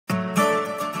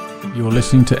You're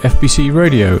listening to FBC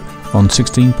Radio on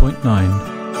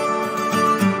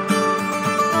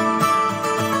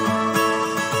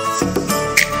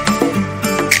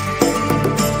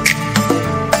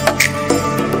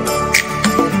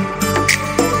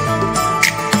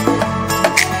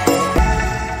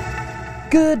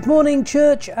Good morning,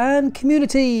 church and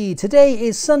community. Today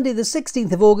is Sunday the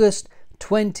 16th of August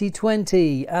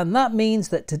 2020, and that means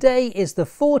that today is the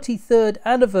 43rd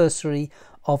anniversary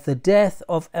of the death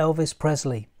of Elvis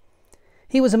Presley.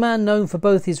 He was a man known for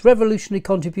both his revolutionary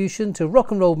contribution to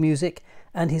rock and roll music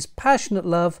and his passionate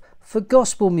love for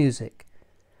gospel music.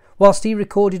 Whilst he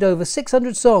recorded over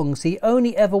 600 songs, he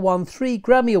only ever won 3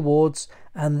 Grammy Awards,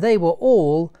 and they were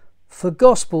all for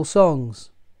gospel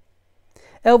songs.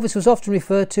 Elvis was often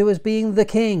referred to as being the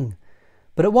King,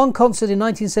 but at one concert in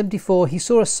 1974 he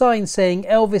saw a sign saying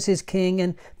Elvis is King,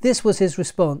 and this was his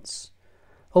response.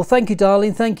 "Oh, thank you,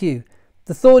 darling, thank you.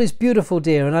 The thought is beautiful,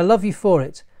 dear, and I love you for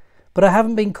it. But I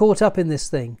haven't been caught up in this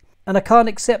thing, and I can't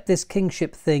accept this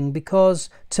kingship thing because,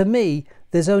 to me,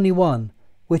 there's only one,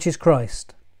 which is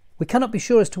Christ." We cannot be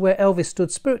sure as to where Elvis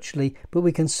stood spiritually, but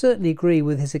we can certainly agree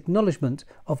with his acknowledgement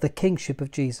of the kingship of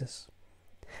Jesus.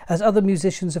 As other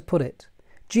musicians have put it,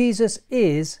 Jesus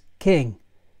is King,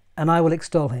 and I will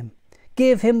extol him.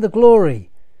 Give him the glory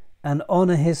and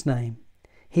honour his name.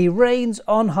 He reigns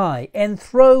on high,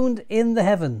 enthroned in the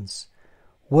heavens.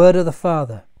 Word of the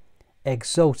Father,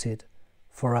 exalted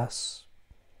for us.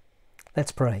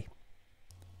 Let's pray.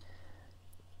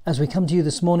 As we come to you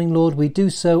this morning, Lord, we do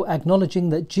so acknowledging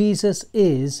that Jesus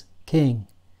is King.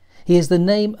 He is the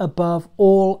name above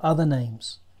all other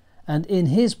names, and in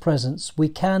his presence we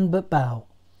can but bow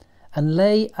and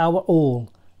lay our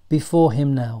all before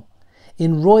him now.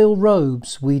 In royal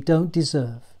robes we don't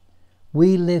deserve.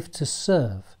 We live to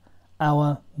serve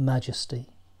our majesty.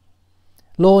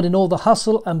 Lord, in all the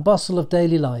hustle and bustle of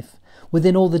daily life,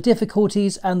 within all the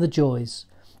difficulties and the joys,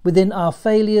 within our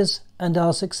failures and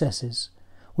our successes,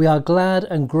 we are glad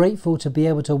and grateful to be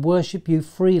able to worship you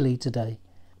freely today.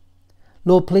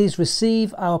 Lord, please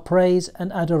receive our praise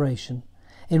and adoration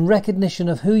in recognition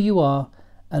of who you are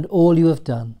and all you have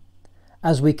done,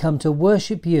 as we come to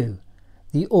worship you,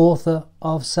 the author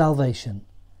of salvation.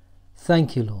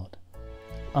 Thank you, Lord.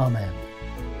 Amen.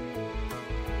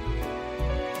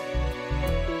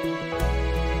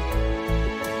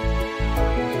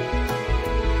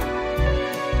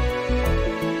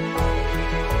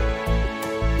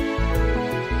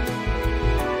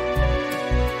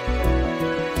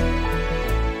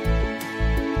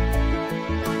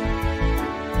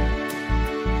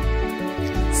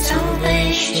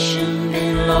 Salvation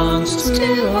belongs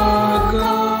to our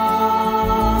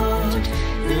God,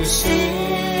 who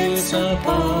sits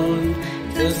upon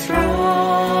the throne,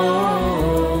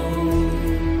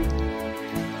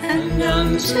 and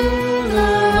unto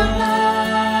the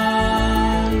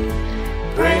Lamb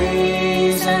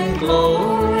praise and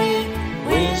glory,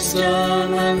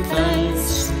 wisdom and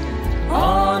thanks,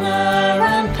 honor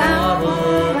and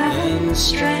power and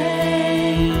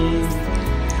strength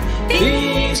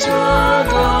be to our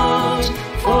God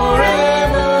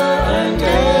forever and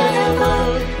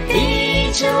ever.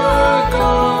 Be to our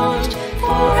God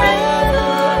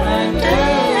forever and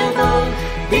ever.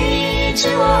 Be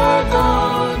to our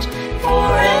God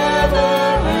forever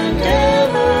and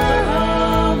ever.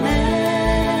 Amen.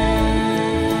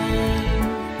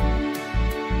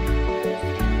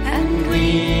 And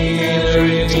we, the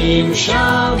redeemed,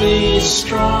 shall be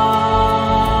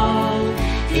strong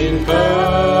in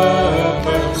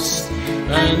purpose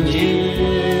and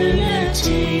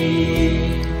unity,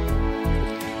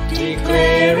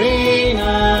 declaring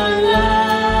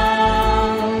aloud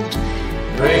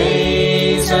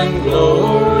praise and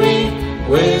glory,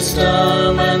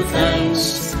 wisdom and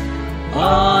thanks,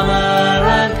 honor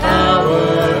and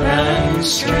power and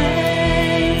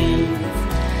strength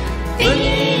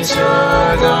be to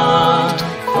our God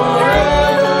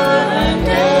forever and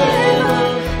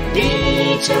ever.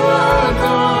 Be to our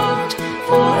God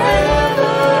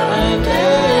forever and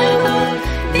ever.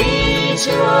 Be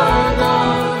to our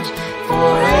God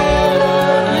forever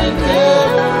and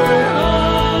ever.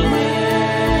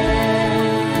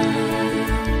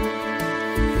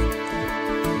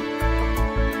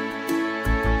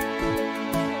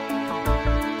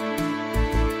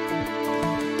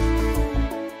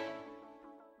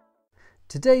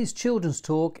 Today's children's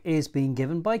talk is being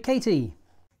given by Katie.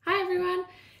 Hi everyone!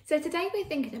 So today we're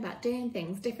thinking about doing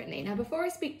things differently. Now before I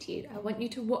speak to you, I want you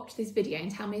to watch this video and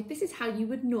tell me if this is how you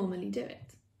would normally do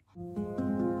it.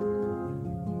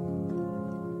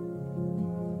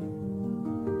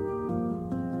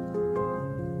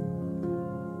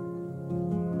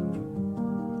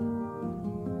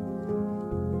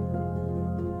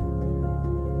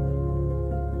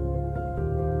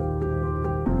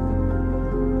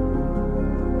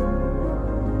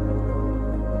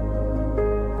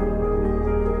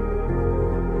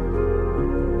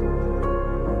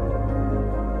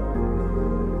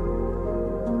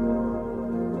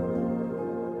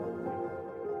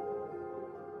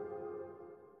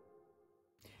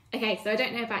 Okay, so I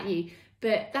don't know about you,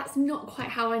 but that's not quite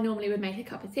how I normally would make a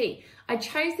cup of tea. I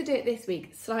chose to do it this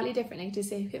week slightly differently to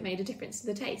see if it made a difference to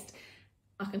the taste.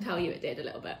 I can tell you it did a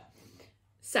little bit.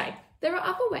 So there are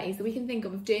other ways that we can think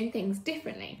of doing things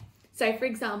differently. So for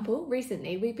example,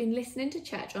 recently we've been listening to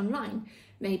church online.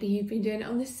 Maybe you've been doing it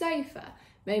on the sofa,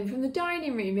 maybe from the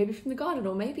dining room, maybe from the garden,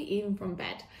 or maybe even from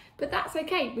bed. But that's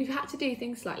okay, we've had to do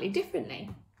things slightly differently.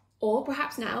 Or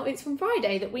perhaps now it's from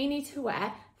Friday that we need to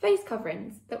wear face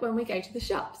coverings that when we go to the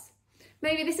shops.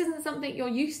 Maybe this isn't something you're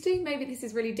used to, maybe this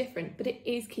is really different, but it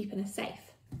is keeping us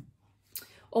safe.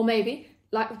 Or maybe,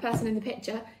 like the person in the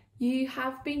picture, you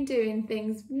have been doing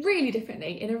things really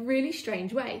differently in a really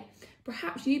strange way.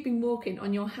 Perhaps you've been walking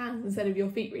on your hands instead of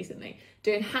your feet recently,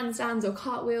 doing handstands or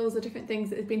cartwheels or different things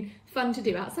that have been fun to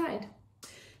do outside.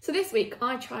 So this week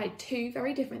I tried two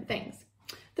very different things.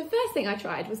 The first thing I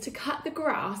tried was to cut the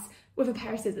grass with a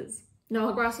pair of scissors. Now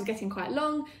our grass was getting quite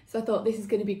long, so I thought this is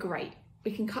going to be great.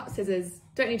 We can cut scissors,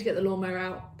 don't need to get the lawnmower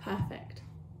out, perfect.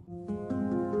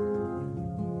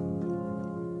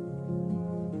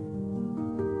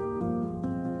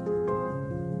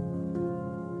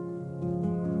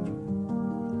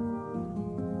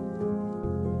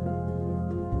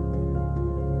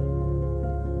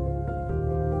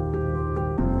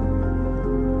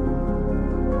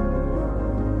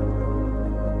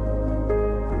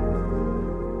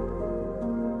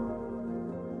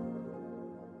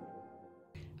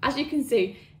 As you can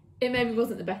see, it maybe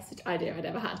wasn't the best idea I'd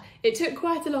ever had. It took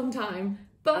quite a long time,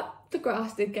 but the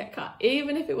grass did get cut,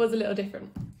 even if it was a little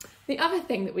different. The other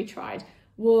thing that we tried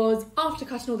was, after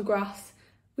cutting all the grass,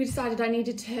 we decided I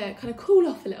needed to kind of cool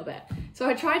off a little bit. So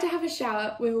I tried to have a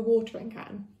shower with a watering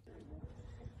can.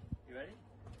 You ready?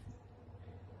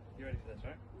 You ready for this,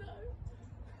 right? No.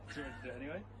 You ready to do it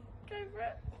anyway? Go for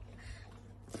it.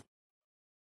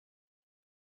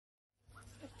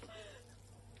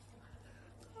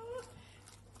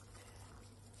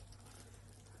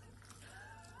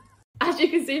 As you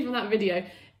can see from that video,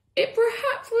 it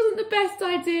perhaps wasn't the best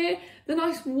idea. The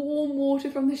nice warm water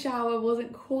from the shower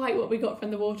wasn't quite what we got from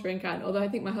the watering can, although I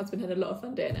think my husband had a lot of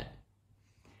fun doing it.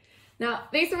 Now,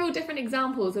 these are all different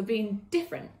examples of being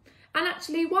different. And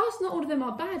actually, whilst not all of them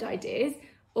are bad ideas,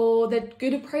 or they're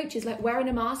good approaches like wearing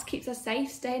a mask keeps us safe,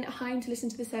 staying at home to listen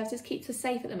to the services keeps us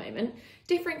safe at the moment,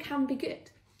 different can be good.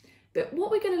 But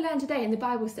what we're going to learn today in the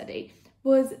Bible study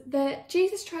was that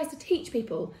Jesus tries to teach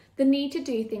people the need to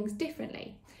do things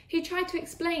differently. He tried to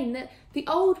explain that the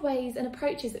old ways and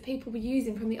approaches that people were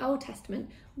using from the Old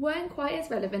Testament weren't quite as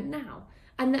relevant now,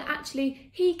 and that actually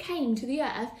he came to the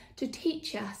earth to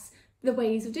teach us the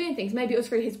ways of doing things. Maybe it was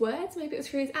through his words, maybe it was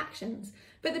through his actions.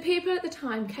 But the people at the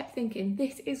time kept thinking,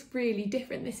 this is really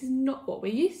different, this is not what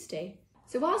we're used to.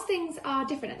 So whilst things are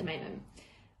different at the moment,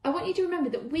 I want you to remember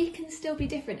that we can still be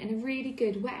different in a really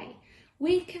good way.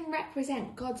 We can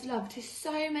represent God's love to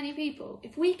so many people.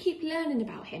 If we keep learning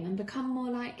about him and become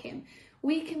more like him,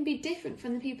 we can be different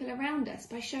from the people around us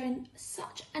by showing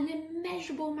such an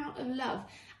immeasurable amount of love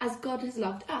as God has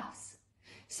loved us.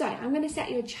 So I'm going to set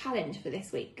you a challenge for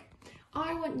this week.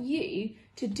 I want you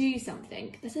to do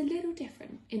something that's a little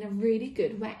different in a really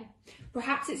good way.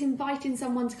 Perhaps it's inviting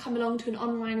someone to come along to an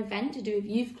online event to do with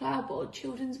youth club or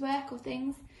children's work or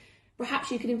things.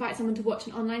 Perhaps you could invite someone to watch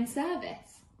an online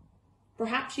service.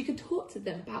 Perhaps you could talk to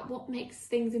them about what makes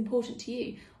things important to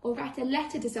you, or write a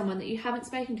letter to someone that you haven't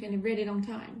spoken to in a really long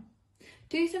time.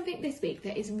 Do something this week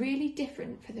that is really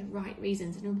different for the right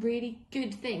reasons and a really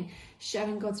good thing,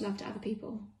 showing God's love to other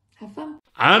people. Have fun.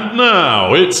 And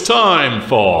now it's time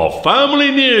for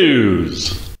Family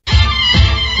News.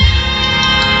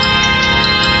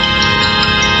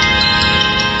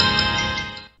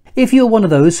 If you're one of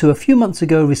those who a few months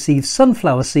ago received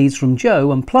sunflower seeds from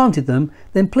Joe and planted them,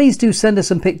 then please do send us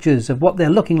some pictures of what they're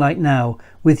looking like now,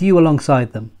 with you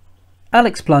alongside them.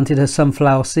 Alex planted her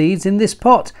sunflower seeds in this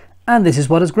pot, and this is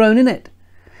what has grown in it.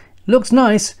 Looks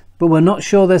nice, but we're not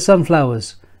sure they're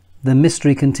sunflowers. The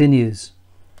mystery continues.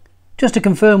 Just to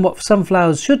confirm what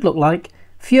sunflowers should look like,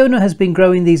 Fiona has been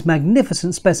growing these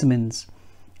magnificent specimens.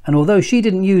 And although she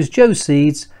didn't use Joe's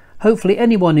seeds, hopefully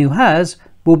anyone who has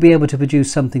will be able to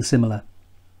produce something similar.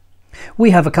 We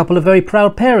have a couple of very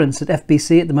proud parents at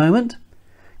FBC at the moment.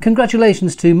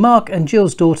 Congratulations to Mark and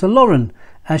Jill's daughter Lauren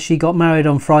as she got married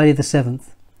on Friday the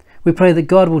 7th. We pray that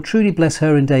God will truly bless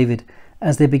her and David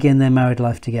as they begin their married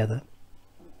life together.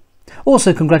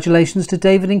 Also congratulations to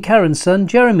David and Karen's son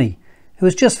Jeremy, who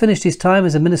has just finished his time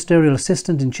as a ministerial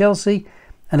assistant in Chelsea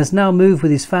and has now moved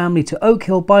with his family to Oak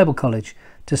Hill Bible College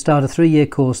to start a 3-year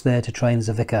course there to train as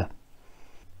a vicar.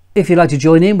 If you'd like to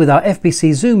join in with our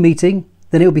FBC Zoom meeting,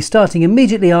 then it will be starting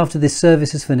immediately after this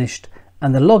service is finished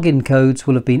and the login codes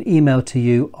will have been emailed to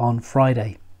you on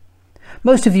Friday.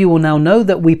 Most of you will now know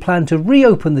that we plan to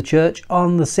reopen the church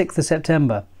on the 6th of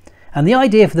September, and the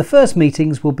idea for the first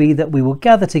meetings will be that we will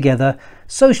gather together,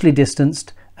 socially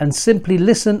distanced, and simply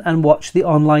listen and watch the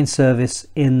online service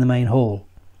in the main hall.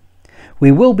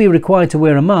 We will be required to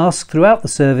wear a mask throughout the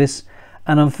service,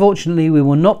 and unfortunately we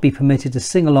will not be permitted to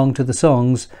sing along to the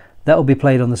songs that will be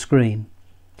played on the screen.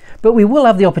 But we will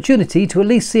have the opportunity to at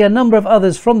least see a number of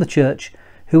others from the church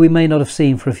who we may not have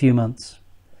seen for a few months.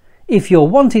 If you're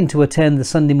wanting to attend the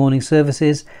Sunday morning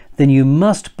services, then you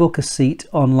must book a seat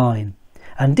online.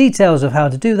 And details of how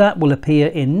to do that will appear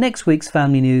in next week's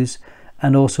Family News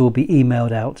and also will be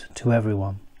emailed out to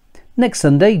everyone. Next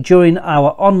Sunday, during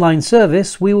our online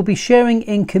service, we will be sharing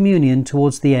in communion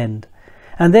towards the end.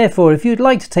 And therefore, if you'd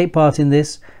like to take part in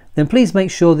this, then please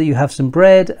make sure that you have some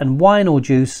bread and wine or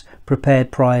juice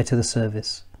prepared prior to the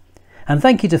service. And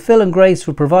thank you to Phil and Grace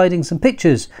for providing some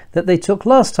pictures that they took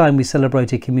last time we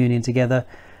celebrated communion together,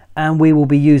 and we will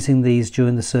be using these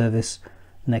during the service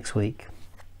next week.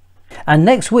 And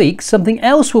next week something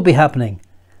else will be happening,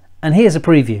 and here's a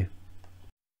preview.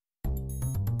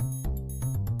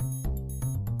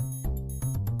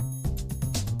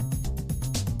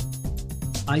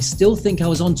 I still think I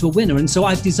was onto a winner, and so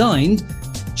I've designed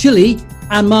chili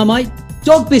and Marmite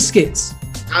dog biscuits.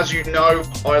 As you know,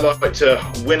 I like to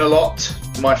win a lot.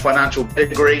 My financial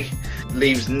pedigree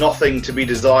leaves nothing to be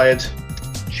desired.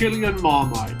 Chili and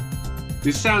Marmite.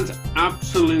 This sounds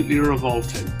absolutely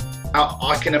revolting.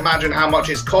 I can imagine how much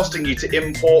it's costing you to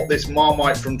import this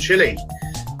Marmite from Chile.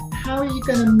 How are you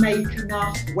going to make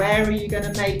enough? Where are you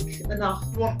going to make enough?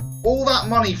 You want all that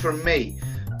money from me.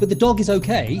 But the dog is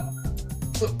okay.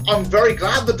 I'm very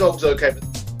glad the dog's okay.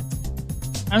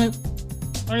 And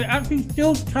it actually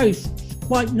still tastes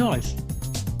quite nice.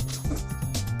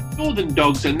 Northern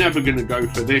dogs are never going to go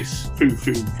for this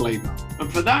foo-foo flavour.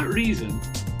 And for that reason,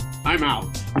 I'm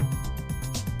out.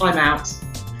 I'm out.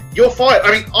 You're fired.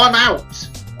 I mean, I'm out.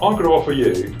 I'm going to offer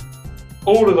you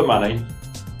all of the money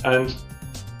and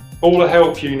all the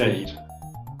help you need.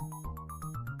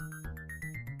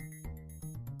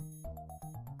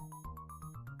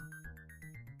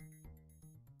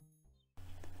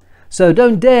 So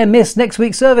don't dare miss next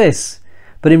week's service.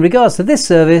 But in regards to this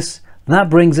service, that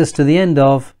brings us to the end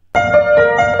of Family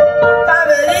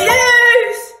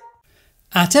News!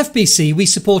 At FBC, we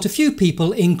support a few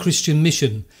people in Christian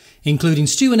mission, including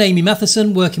Stu and Amy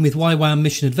Matheson working with YWAM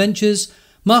Mission Adventures,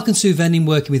 Mark and Sue Venning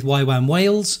working with YWAM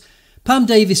Wales, Pam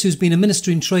Davis, who's been a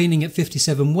minister in training at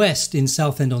 57 West in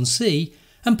Southend-on-Sea,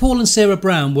 and Paul and Sarah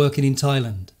Brown working in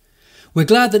Thailand. We're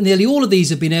glad that nearly all of these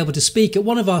have been able to speak at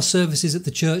one of our services at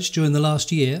the church during the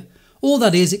last year, all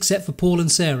that is except for Paul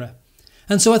and Sarah.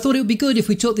 And so I thought it would be good if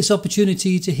we took this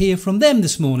opportunity to hear from them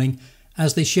this morning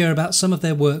as they share about some of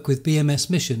their work with BMS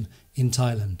Mission in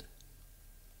Thailand.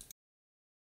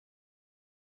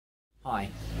 Hi,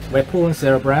 we're Paul and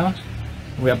Sarah Brown.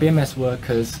 We are BMS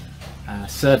workers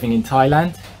serving in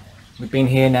Thailand. We've been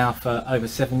here now for over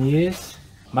 7 years.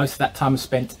 Most of that time was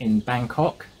spent in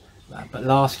Bangkok, but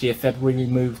last year, February, we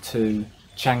moved to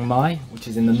Chiang Mai, which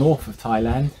is in the north of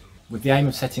Thailand, with the aim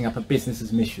of setting up a business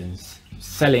as missions,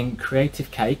 selling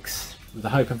creative cakes with the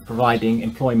hope of providing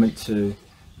employment to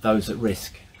those at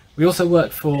risk. We also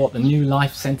work for the New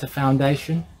Life Centre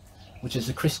Foundation, which is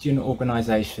a Christian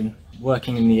organisation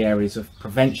working in the areas of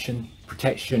prevention,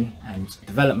 protection and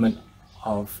development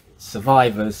of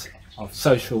survivors of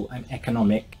social and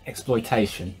economic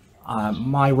exploitation.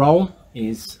 My role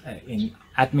is in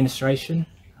administration.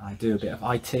 I do a bit of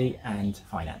IT and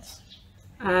finance.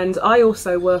 And I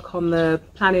also work on the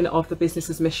planning of the business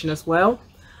as mission as well.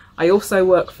 I also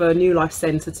work for New Life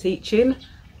Centre teaching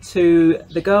to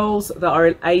the girls that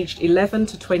are aged 11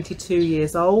 to 22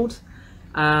 years old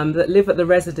that live at the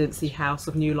residency house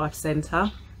of New Life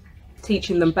Centre,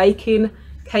 teaching them baking,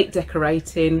 cake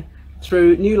decorating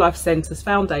through New Life Centre's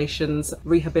Foundation's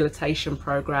rehabilitation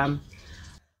programme.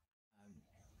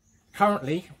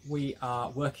 Currently, we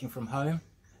are working from home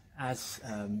as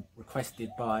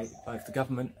requested by both the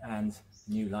government and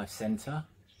New Life Centre.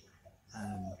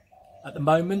 At the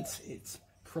moment, it's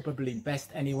probably best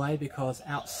anyway because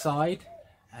outside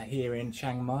here in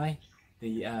Chiang Mai,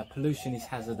 the pollution is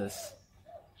hazardous.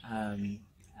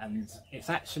 And it's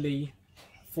actually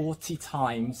 40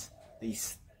 times the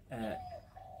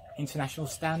international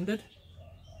standard.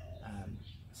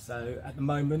 So at the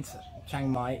moment,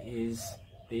 Chiang Mai is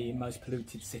the most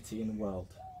polluted city in the world.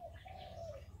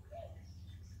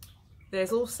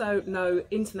 There's also no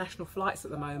international flights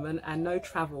at the moment and no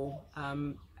travel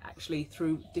actually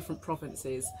through different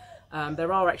provinces.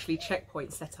 There are actually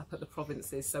checkpoints set up at the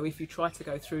provinces, so if you try to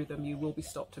go through them, you will be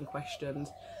stopped and questioned.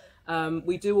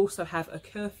 We do also have a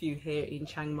curfew here in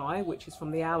Chiang Mai, which is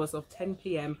from the hours of 10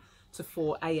 p.m. to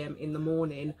 4 a.m. in the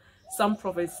morning. Some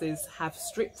provinces have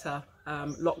stricter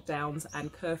lockdowns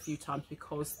and curfew times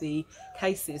because the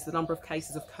number of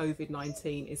cases of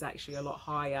COVID-19 is actually a lot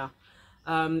higher.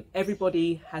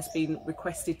 Everybody has been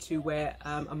requested to wear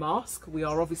a mask. We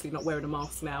are obviously not wearing a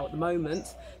mask now at the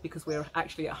moment because we're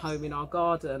actually at home in our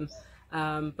garden.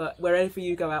 But wherever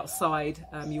you go outside,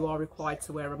 you are required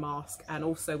to wear a mask. And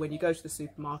also when you go to the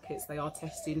supermarkets, they are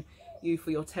testing you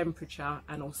for your temperature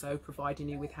and also providing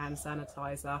you with hand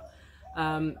sanitizer.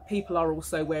 People are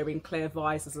also wearing clear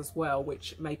visors as well,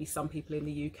 which maybe some people in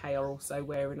the UK are also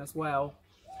wearing as well.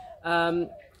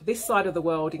 This side of the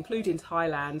world, including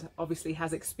Thailand, obviously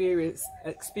has experience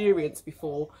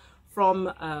before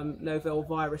from novel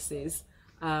viruses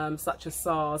such as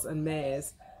SARS and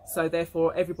MERS. So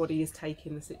therefore everybody is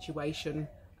taking the situation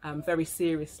very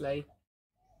seriously.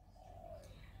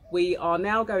 We are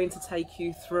now going to take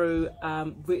you through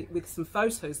with some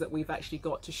photos that we've actually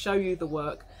got to show you the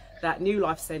work that New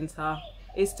Life Centre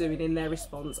is doing in their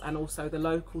response, and also the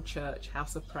local church,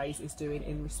 House of Praise, is doing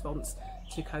in response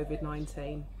to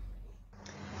COVID-19.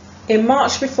 In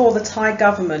March, before the Thai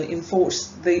government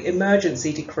enforced the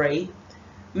emergency decree,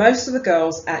 most of the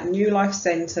girls at New Life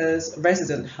Centre's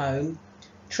resident home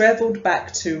travelled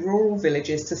back to rural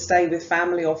villages to stay with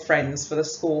family or friends for the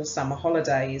school summer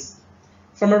holidays.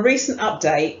 From a recent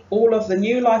update, all of the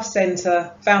New Life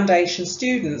Centre Foundation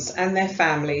students and their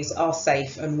families are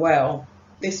safe and well.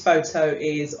 This photo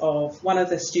is of one of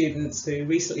the students who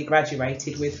recently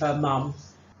graduated with her mum.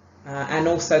 And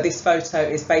also this photo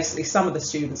is basically some of the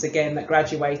students again that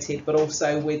graduated, but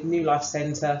also with New Life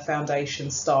Centre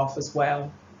Foundation staff as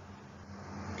well.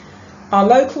 Our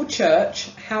local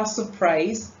church, House of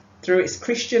Praise, through its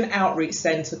Christian outreach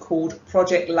centre called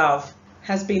Project Love,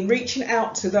 has been reaching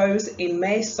out to those in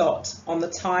Mae Sot on the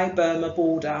Thai-Burma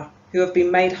border who have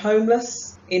been made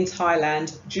homeless in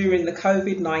Thailand during the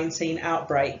COVID-19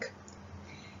 outbreak.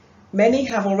 Many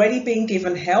have already been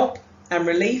given help and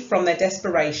relief from their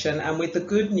desperation, and with the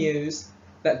good news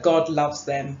that God loves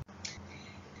them.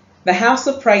 The House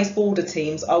of Praise border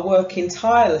teams are working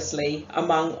tirelessly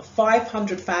among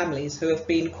 500 families who have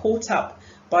been caught up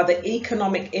by the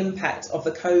economic impact of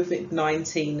the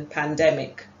COVID-19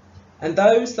 pandemic, and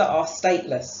those that are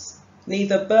stateless.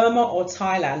 Neither Burma or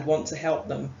Thailand want to help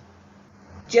them.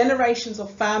 Generations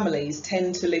of families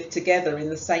tend to live together in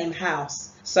the same house,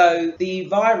 so the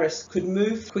virus could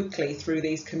move quickly through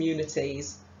these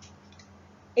communities.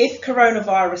 If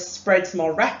coronavirus spreads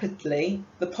more rapidly,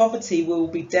 the poverty will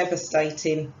be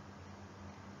devastating.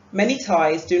 Many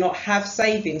Thais do not have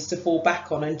savings to fall back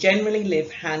on and generally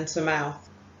live hand to mouth.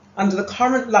 Under the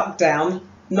current lockdown,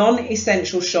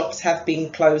 non-essential shops have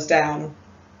been closed down.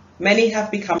 Many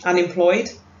have become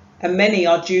unemployed and many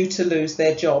are due to lose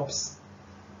their jobs.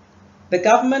 The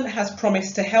government has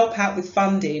promised to help out with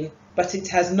funding, but it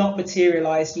has not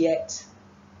materialised yet.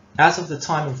 As of the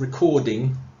time of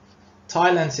recording,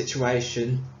 Thailand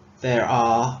situation, there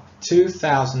are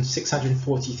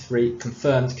 2,643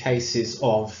 confirmed cases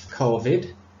of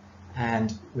COVID,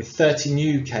 and with 30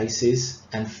 new cases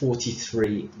and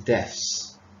 43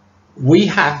 deaths. We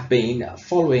have been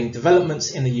following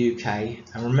developments in the UK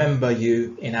and remember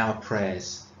you in our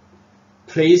prayers.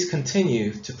 Please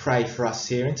continue to pray for us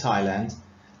here in Thailand,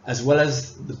 as well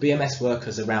as the BMS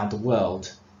workers around the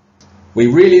world. We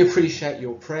really appreciate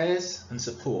your prayers and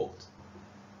support.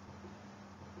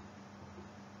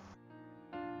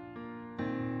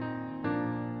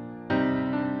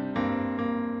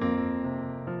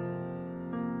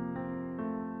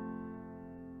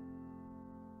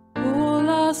 All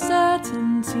our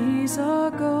certainties are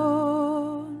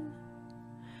gone.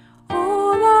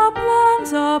 All our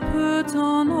plans are put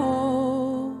on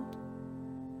hold.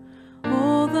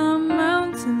 All the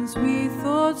mountains we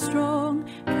thought strong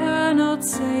cannot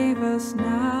save us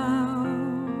now.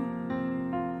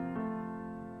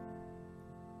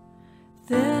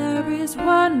 There is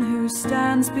one who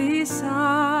stands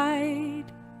beside,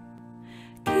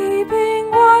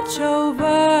 keeping watch over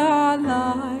our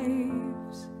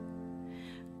lives.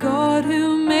 God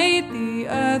who made the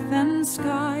earth and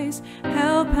skies,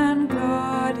 help and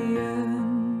guardian.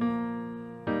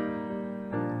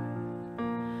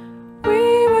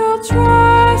 We will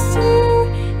trust you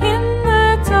in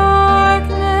the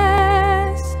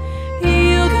darkness.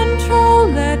 He'll control,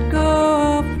 let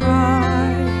go of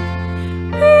pride.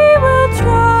 We will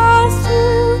trust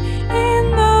you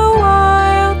in the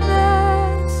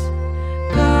wildness.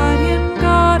 Guardian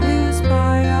God who's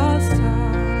by our side.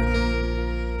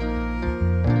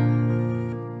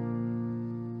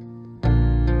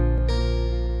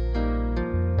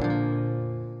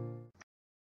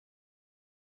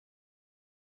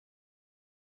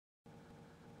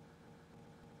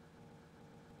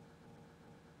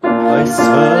 I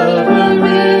serve a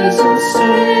risen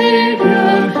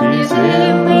Saviour, He's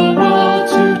in the world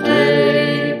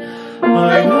today.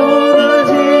 I know that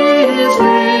He is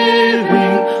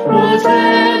living,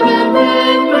 whatever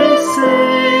men may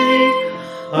say.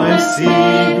 I see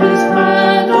His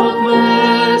hand of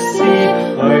mercy,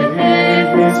 I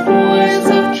hear His voice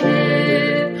of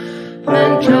cheer,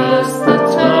 and just the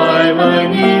time I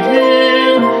need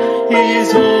Him,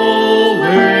 He's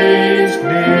always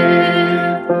near.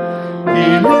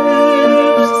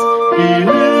 He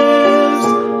lives,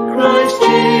 Christ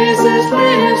Jesus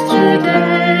lives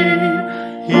today.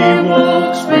 He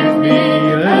walks with me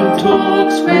and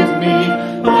talks with me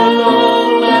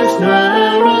along life's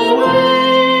narrow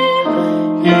way.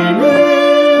 He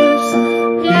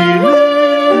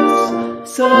lives,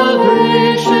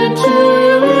 salvation to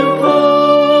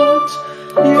impart.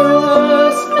 You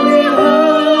ask me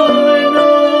how I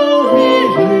know He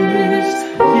lives.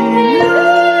 He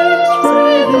lives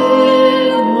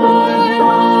within my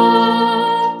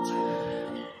heart.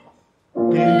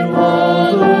 In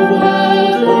all the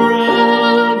world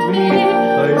around me,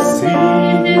 I see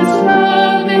His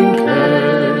loving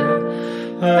care.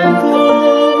 And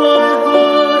though my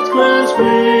heart grows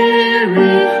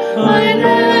weary, I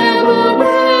never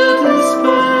will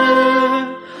despair.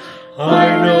 I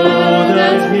know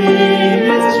that He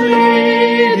is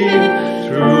leading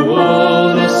through all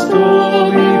the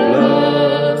stormy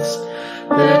blast.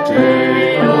 The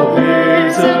day of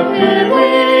His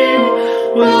appearing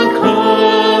will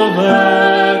come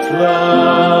at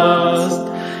last.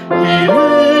 He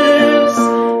lives,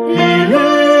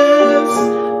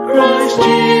 Christ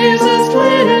Jesus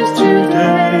lives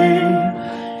today.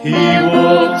 He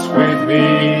walks with me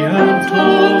and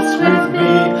talks with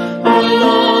me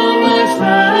along life's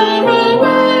narrow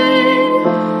way.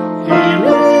 He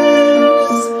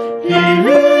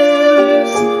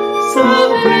lives,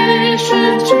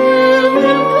 salvation to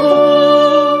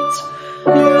impart.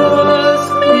 You ask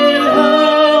me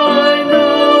how I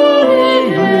know He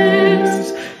lives.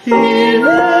 He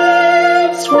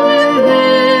lives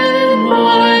within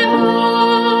my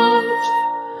heart.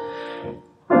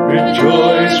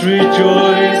 Rejoice,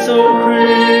 rejoice, O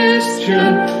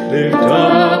Christian, lift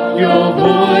up your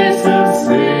voice and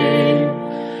sing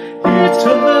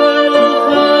eternal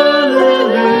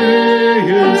hallelujahs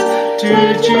to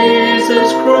Jesus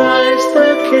Christ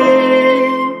the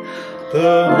King,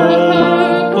 the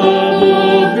hope of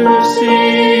all who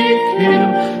seek Him,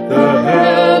 the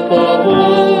help of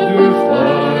all who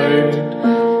find.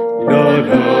 None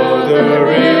other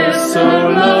is so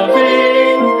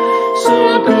loving, so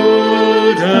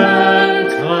good and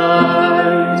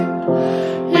kind.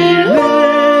 He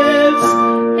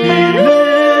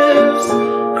lives,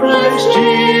 Christ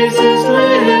Jesus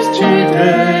lives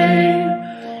today.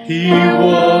 He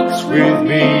walks with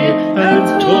me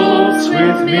and talks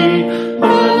with me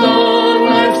along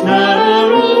life's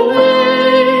narrow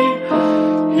way.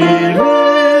 He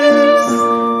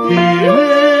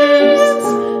lives,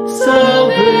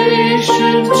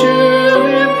 salvation to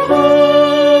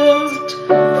impart.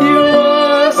 You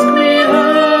ask me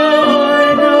how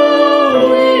I know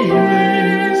He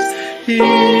lives. He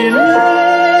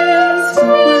lives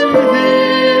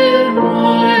within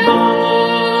my heart.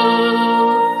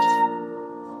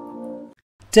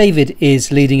 David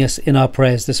is leading us in our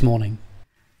prayers this morning.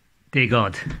 Dear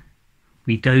God,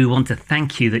 we do want to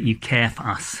thank You that You care for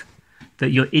us,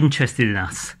 that You're interested in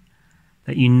us,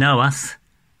 that You know us,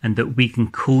 and that we can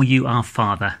call You our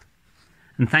Father.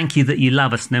 And thank You that You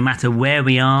love us no matter where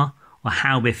we are or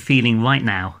how we're feeling right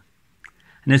now.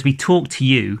 And as we talk to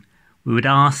You, we would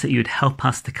ask that You would help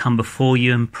us to come before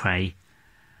You and pray,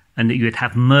 and that You would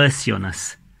have mercy on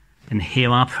us and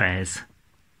hear our prayers.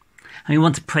 And we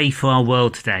want to pray for our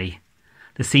world today.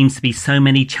 There seems to be so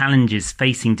many challenges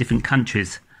facing different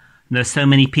countries, and there are so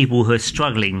many people who are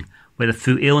struggling, whether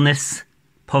through illness,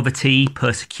 poverty,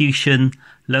 persecution,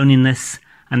 loneliness,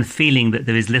 and the feeling that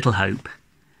there is little hope.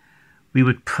 We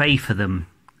would pray for them,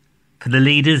 for the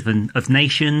leaders of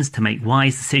nations to make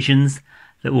wise decisions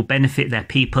that will benefit their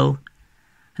people,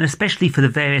 and especially for the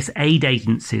various aid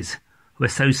agencies who are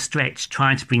so stretched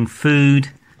trying to bring food,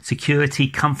 security,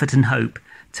 comfort and hope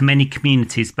to many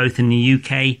communities both in the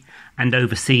UK and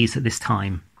overseas at this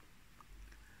time.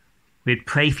 We'd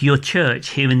pray for Your church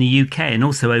here in the UK and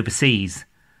also overseas.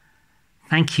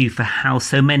 Thank You for how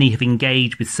so many have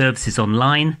engaged with services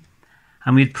online,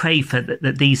 and we'd pray for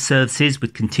that these services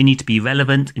would continue to be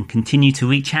relevant and continue to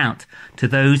reach out to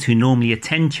those who normally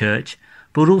attend church,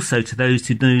 but also to those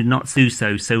who do not do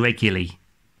so regularly.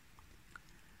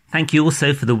 Thank You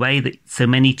also for the way that so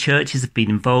many churches have been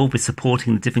involved with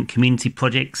supporting the different community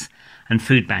projects and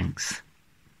food banks.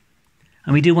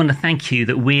 And we do want to thank you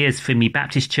that we as Frimley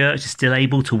Baptist Church are still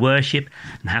able to worship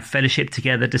and have fellowship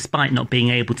together despite not being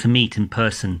able to meet in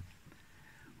person.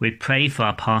 We'd pray for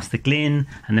our Pastor Glyn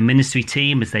and the ministry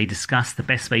team as they discuss the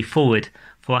best way forward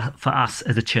for us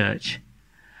as a church.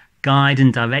 Guide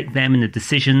and direct them in the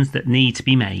decisions that need to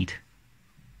be made.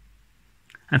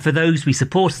 And for those we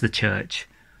support as the church,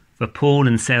 for Paul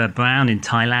and Sarah Brown in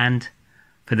Thailand,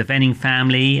 for the Venning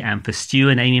family and for Stu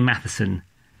and Amy Matheson,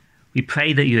 we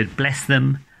pray that you would bless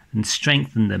them and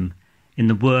strengthen them in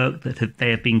the work that they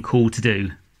have been called to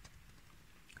do.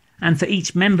 And for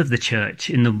each member of the church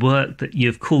in the work that you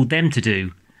have called them to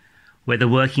do, whether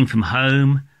working from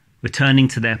home, returning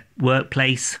to their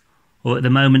workplace, or at the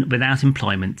moment without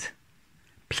employment,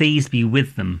 please be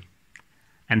with them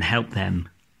and help them.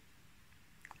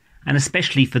 And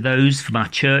especially for those from our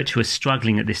church who are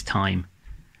struggling at this time,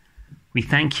 we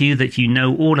thank you that you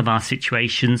know all of our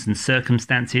situations and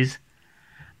circumstances,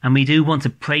 and we do want to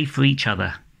pray for each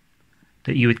other,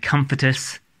 that you would comfort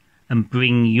us and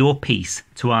bring your peace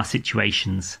to our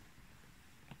situations.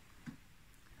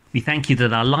 We thank you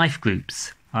that our life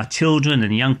groups, our children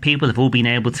and young people have all been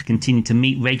able to continue to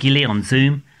meet regularly on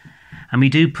Zoom, and we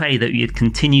do pray that you would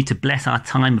continue to bless our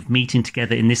time of meeting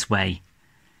together in this way.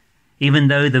 Even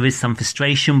though there is some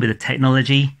frustration with the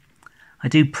technology, I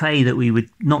do pray that we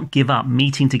would not give up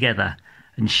meeting together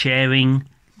and sharing,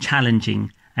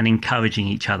 challenging and encouraging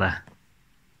each other.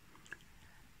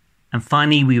 And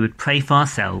finally, we would pray for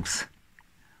ourselves,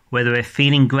 whether we're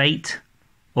feeling great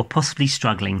or possibly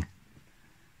struggling.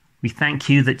 We thank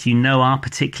you that you know our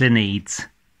particular needs.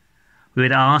 We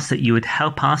would ask that you would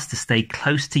help us to stay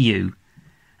close to you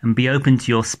and be open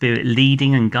to your Spirit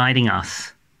leading and guiding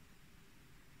us.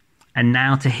 And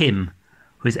now to him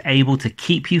who is able to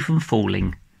keep you from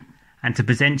falling and to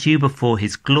present you before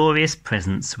his glorious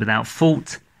presence without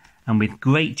fault and with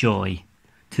great joy,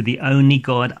 to the only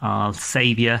God our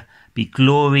Saviour, be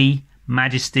glory,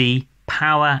 majesty,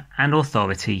 power and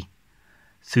authority,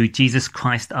 through Jesus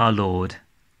Christ our Lord,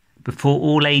 before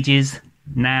all ages,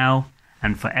 now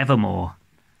and forevermore.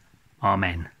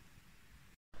 Amen.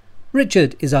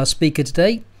 Richard is our speaker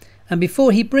today, and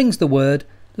before he brings the word,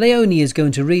 Leonie is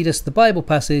going to read us the Bible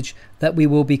passage that we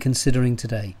will be considering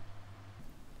today.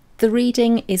 The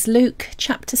reading is Luke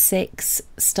chapter 6,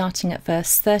 starting at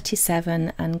verse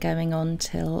 37 and going on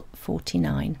till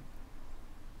 49.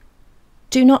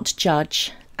 Do not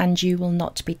judge, and you will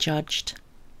not be judged.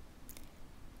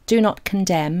 Do not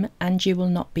condemn, and you will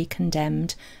not be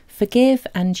condemned. Forgive,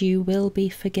 and you will be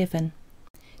forgiven.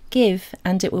 Give,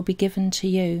 and it will be given to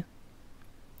you.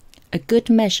 A good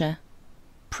measure,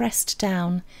 pressed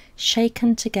down,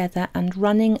 shaken together, and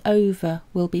running over,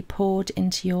 will be poured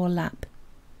into your lap.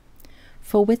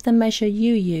 For with the measure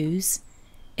you use,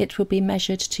 it will be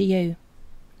measured to you.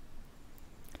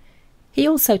 He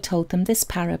also told them this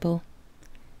parable.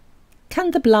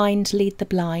 Can the blind lead the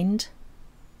blind?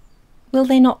 Will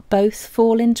they not both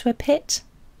fall into a pit?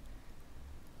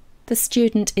 The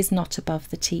student is not above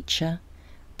the teacher,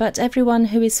 but everyone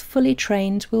who is fully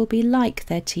trained will be like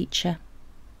their teacher.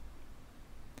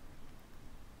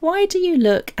 Why do you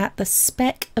look at the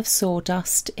speck of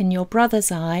sawdust in your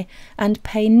brother's eye and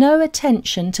pay no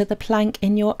attention to the plank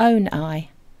in your own eye?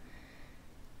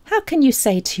 How can you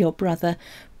say to your brother,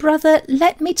 "Brother,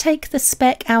 let me take the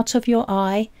speck out of your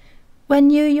eye,"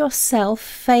 when you yourself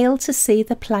fail to see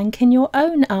the plank in your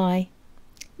own eye?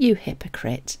 You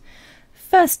hypocrite!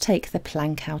 First take the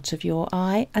plank out of your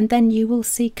eye, and then you will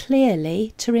see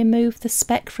clearly to remove the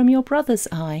speck from your brother's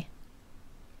eye.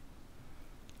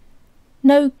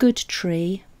 No good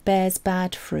tree bears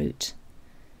bad fruit,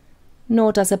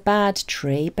 nor does a bad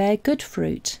tree bear good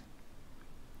fruit.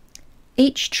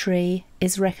 Each tree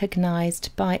is recognized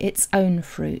by its own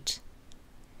fruit.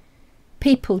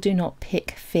 People do not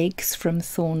pick figs from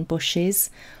thorn bushes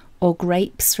or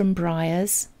grapes from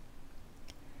briars.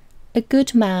 A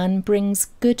good man brings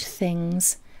good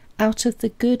things out of the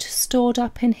good stored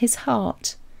up in his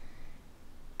heart,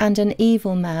 and an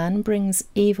evil man brings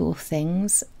evil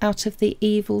things out of the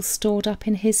evil stored up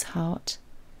in his heart.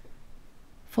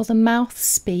 For the mouth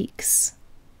speaks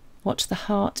what the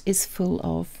heart is full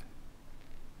of.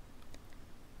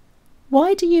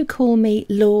 Why do you call me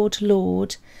Lord,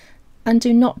 Lord, and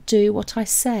do not do what I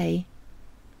say?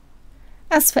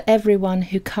 As for everyone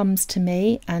who comes to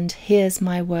me and hears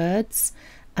my words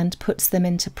and puts them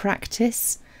into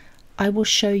practice, I will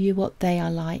show you what they are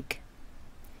like.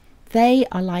 They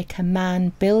are like a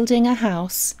man building a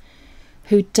house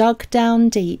who dug down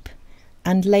deep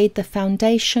and laid the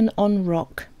foundation on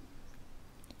rock.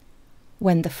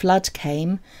 When the flood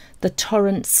came, the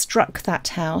torrent struck that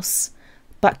house,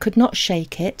 but could not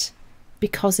shake it,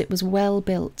 because it was well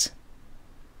built.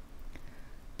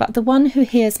 But the one who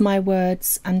hears my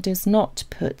words and does not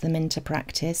put them into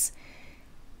practice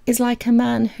is like a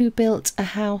man who built a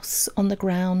house on the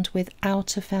ground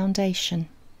without a foundation.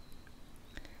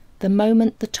 The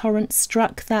moment the torrent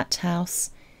struck that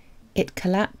house, it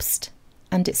collapsed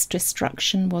and its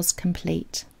destruction was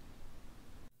complete.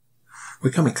 We're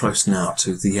coming close now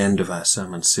to the end of our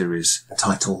sermon series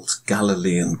entitled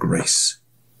Galilean Grace.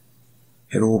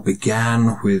 It all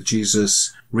began with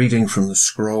Jesus reading from the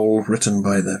scroll written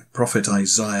by the prophet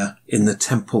Isaiah in the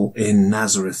temple in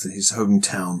Nazareth, his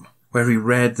hometown, where he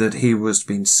read that he was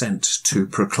being sent to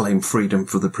proclaim freedom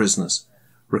for the prisoners,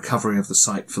 recovery of the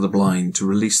sight for the blind, to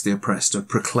release the oppressed, and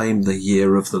proclaim the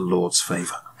year of the Lord's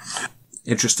favour.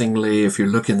 Interestingly, if you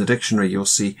look in the dictionary, you'll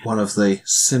see one of the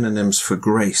synonyms for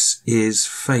grace is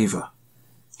favour.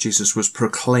 Jesus was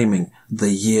proclaiming the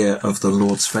year of the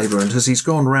Lord's favour, and as he's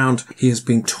gone round, he has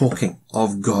been talking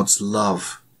of God's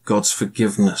love, God's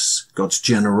forgiveness, God's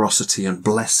generosity and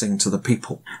blessing to the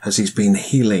people, as he's been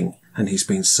healing, and he's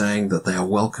been saying that they are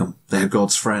welcome, they are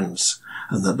God's friends,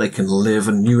 and that they can live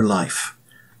a new life.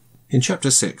 In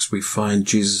chapter 6, we find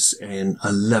Jesus in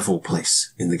a level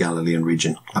place in the Galilean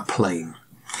region, a plain.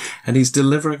 And he's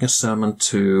delivering a sermon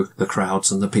to the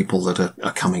crowds and the people that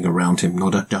are coming around him,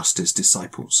 not just his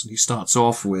disciples. And he starts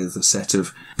off with a set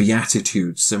of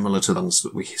beatitudes similar to the ones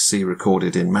that we see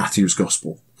recorded in Matthew's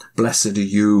Gospel. Blessed are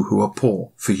you who are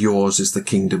poor, for yours is the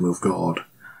kingdom of God.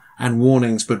 And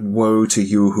warnings, but woe to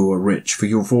you who are rich, for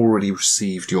you've already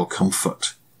received your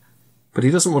comfort. But he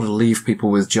doesn't want to leave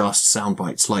people with just sound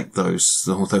bites like those,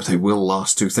 although they will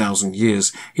last 2,000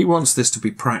 years. He wants this to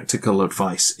be practical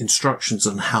advice, instructions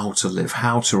on how to live,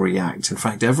 how to react. In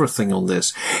fact, everything on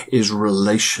this is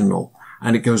relational,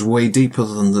 and it goes way deeper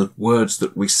than the words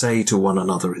that we say to one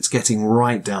another. It's getting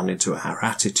right down into our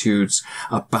attitudes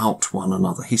about one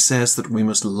another. He says that we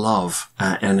must love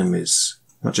our enemies.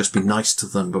 Not just be nice to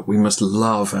them, but we must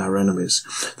love our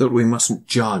enemies. That we mustn't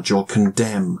judge or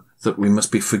condemn, that we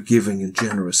must be forgiving and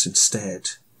generous instead.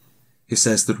 He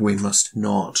says that we must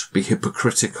not be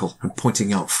hypocritical and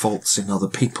pointing out faults in other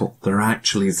people. They're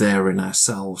actually there in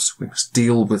ourselves. We must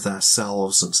deal with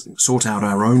ourselves and sort out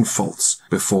our own faults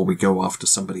before we go after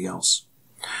somebody else.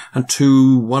 And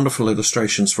two wonderful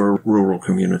illustrations for a rural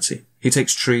community. He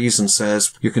takes trees and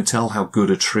says, you can tell how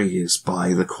good a tree is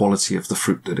by the quality of the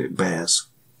fruit that it bears.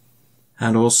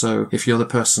 And also, if you're the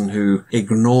person who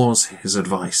ignores his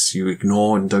advice, you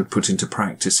ignore and don't put into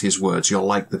practice his words, you're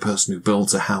like the person who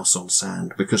builds a house on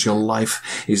sand, because your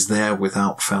life is there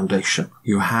without foundation.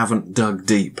 You haven't dug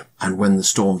deep, and when the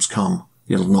storms come,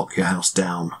 it'll knock your house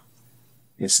down.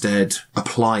 Instead,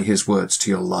 apply his words to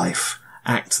your life,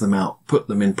 act them out, put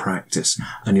them in practice,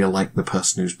 and you're like the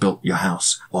person who's built your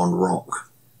house on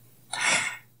rock.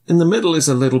 In the middle is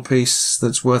a little piece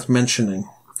that's worth mentioning.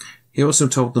 He also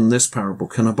told them this parable,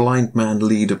 can a blind man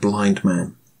lead a blind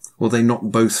man? Will they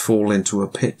not both fall into a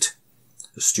pit?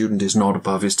 The student is not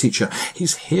above his teacher.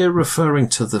 He's here referring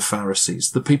to the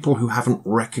Pharisees, the people who haven't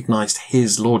recognized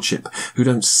his lordship, who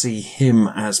don't see him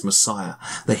as Messiah.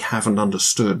 They haven't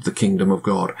understood the kingdom of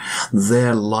God.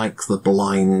 They're like the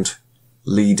blind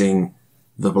leading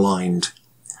the blind.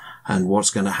 And what's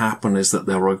going to happen is that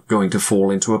they're going to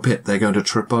fall into a pit. They're going to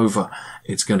trip over.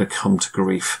 It's going to come to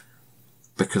grief.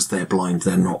 Because they're blind,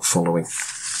 they're not following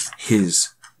his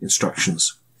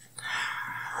instructions.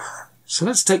 So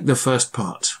let's take the first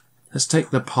part. Let's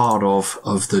take the part of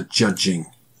the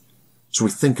judging. So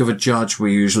we think of a judge,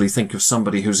 we usually think of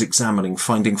somebody who's examining,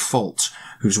 finding fault,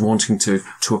 who's wanting to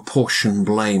apportion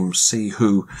blame, see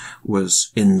who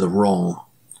was in the wrong.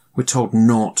 We're told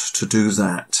not to do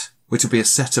that. We're to be a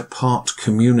set-apart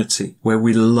community where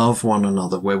we love one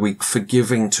another, where we're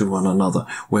forgiving to one another,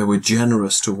 where we're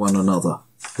generous to one another.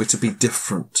 We're to be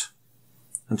different.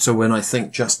 And so when I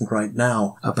think just right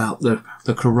now about the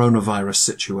coronavirus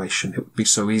situation, it would be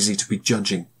so easy to be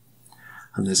judging.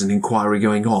 And there's an inquiry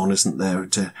going on, isn't there,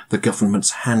 into the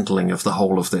government's handling of the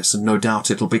whole of this. And no doubt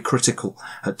it'll be critical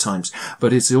at times.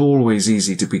 But it's always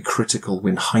easy to be critical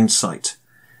in hindsight.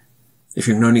 If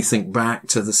you can only think back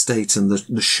to the state and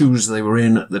the shoes they were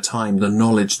in at the time, the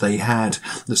knowledge they had,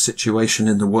 the situation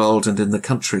in the world and in the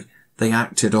country, they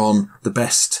acted on the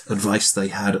best advice they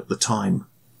had at the time.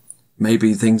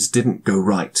 Maybe things didn't go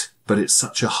right, but it's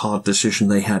such a hard decision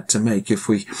they had to make. If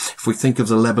we think of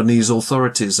the Lebanese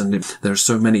authorities, and there are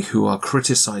so many who are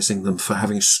criticizing them for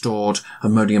having stored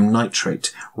ammonium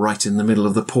nitrate right in the middle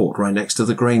of the port, right next to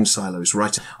the grain silos,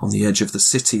 right on the edge of the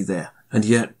city there. And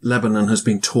yet Lebanon has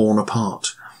been torn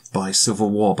apart by civil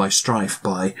war, by strife,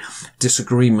 by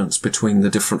disagreements between the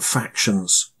different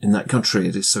factions in that country.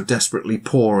 It is so desperately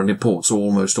poor and imports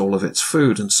almost all of its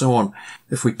food and so on.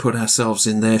 If we put ourselves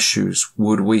in their shoes,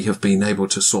 would we have been able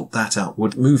to sort that out?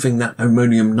 Would moving that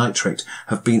ammonium nitrate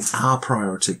have been our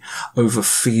priority over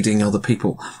feeding other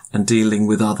people and dealing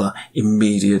with other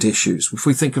immediate issues? If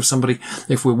we think of somebody,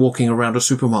 if we're walking around a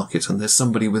supermarket and there's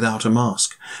somebody without a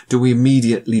mask, do we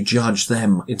immediately judge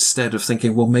them instead of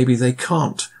thinking, well, maybe they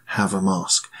can't have a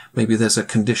mask? Maybe there's a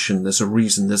condition, there's a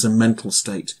reason, there's a mental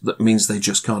state that means they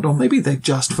just can't. Or maybe they've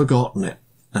just forgotten it.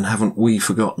 And haven't we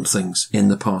forgotten things in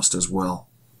the past as well?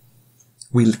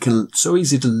 We can so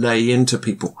easy to lay into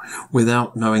people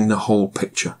without knowing the whole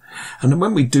picture. And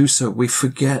when we do so, we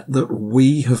forget that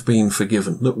we have been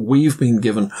forgiven, that we've been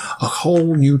given a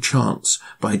whole new chance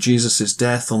by Jesus'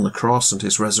 death on the cross and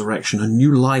his resurrection. A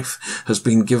new life has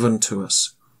been given to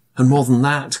us. And more than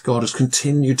that, God has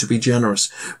continued to be generous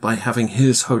by having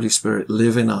his Holy Spirit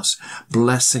live in us,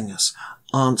 blessing us,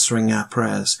 answering our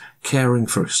prayers, caring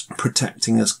for us,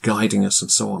 protecting us, guiding us, and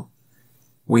so on.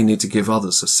 We need to give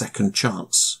others a second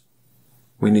chance.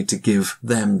 We need to give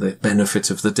them the benefit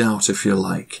of the doubt, if you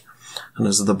like. And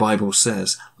as the Bible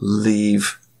says,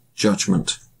 leave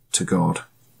judgment to God.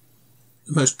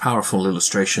 The most powerful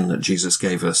illustration that Jesus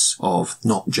gave us of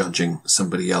not judging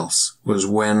somebody else was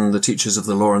when the teachers of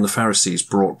the law and the Pharisees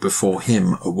brought before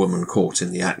him a woman caught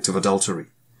in the act of adultery.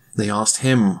 They asked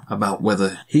him about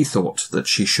whether he thought that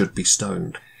she should be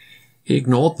stoned. He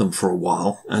ignored them for a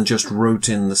while and just wrote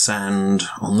in the sand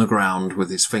on the ground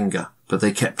with his finger, but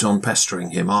they kept on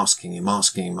pestering him, asking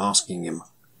him.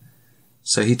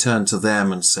 So he turned to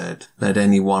them and said, "Let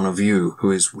any one of you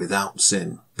who is without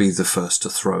sin be the first to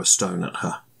throw a stone at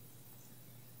her."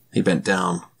 He bent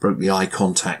down, broke the eye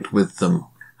contact with them,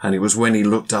 and it was when he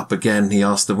looked up again he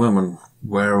asked the woman,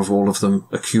 "Where have all of them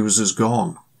accusers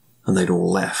gone?" And they'd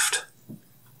all left.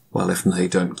 "Well, if they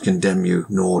don't condemn you,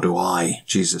 nor do I,"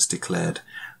 Jesus declared.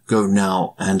 "Go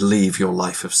now and leave your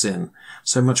life of sin."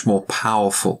 So much more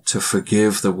powerful to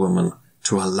forgive the woman,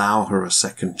 to allow her a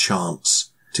second chance,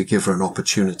 to give her an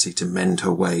opportunity to mend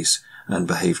her ways and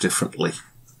behave differently.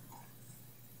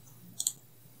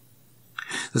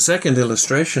 The second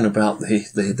illustration about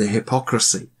the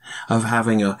hypocrisy of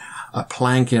having a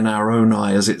plank in our own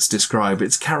eye, as it's described,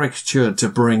 it's caricatured to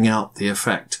bring out the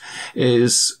effect,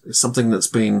 is something that's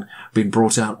been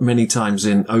brought out many times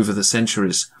over the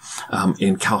centuries,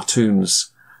 in cartoons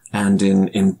and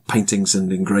in paintings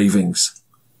and engravings.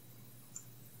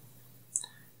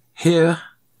 Here,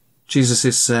 Jesus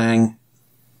is saying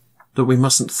that we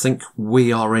mustn't think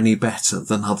we are any better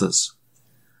than others,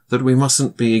 that we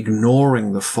mustn't be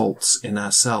ignoring the faults in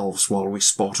ourselves while we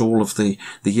spot all of the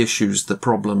issues, the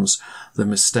problems, the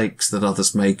mistakes that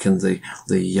others make, and the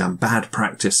bad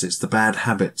practices, the bad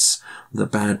habits, the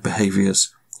bad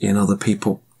behaviours in other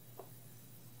people.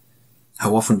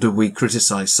 How often do we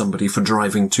criticise somebody for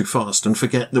driving too fast and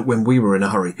forget that when we were in a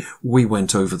hurry, we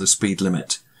went over the speed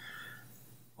limit?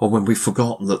 Or when we've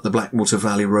forgotten that the Blackwater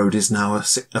Valley Road is now a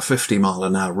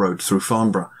 50-mile-an-hour road through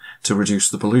Farnborough to reduce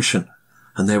the pollution.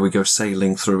 And there we go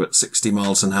sailing through at 60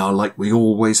 miles an hour like we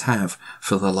always have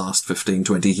for the last 15,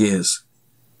 20 years.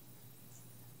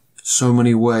 So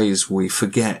many ways we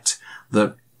forget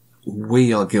that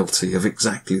we are guilty of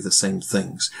exactly the same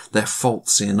things. They're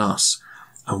faults in us,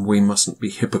 and we mustn't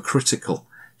be hypocritical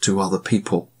to other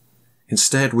people.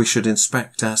 Instead, we should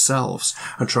inspect ourselves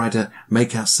and try to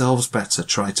make ourselves better,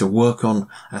 try to work on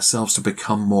ourselves to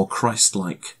become more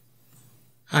Christ-like.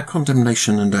 Our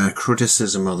condemnation and our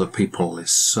criticism of other people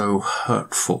is so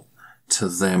hurtful to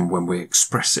them when we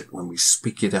express it, when we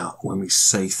speak it out, when we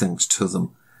say things to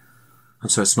them. And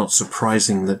so it's not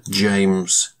surprising that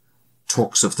James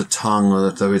talks of the tongue,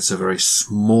 though it's a very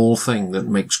small thing that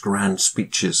makes grand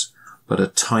speeches, but a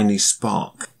tiny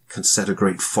spark can set a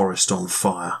great forest on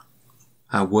fire.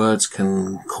 Our words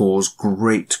can cause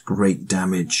great, great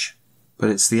damage, but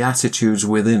it's the attitudes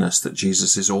within us that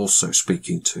Jesus is also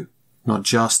speaking to, not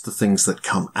just the things that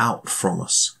come out from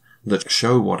us that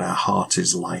show what our heart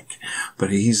is like, but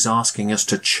he's asking us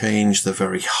to change the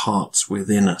very hearts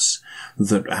within us,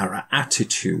 that our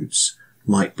attitudes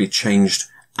might be changed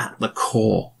at the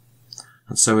core.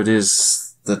 And so it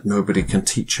is that nobody can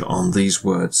teach on these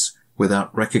words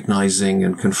without recognizing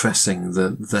and confessing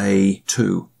that they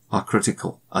too are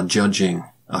critical, are judging,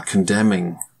 are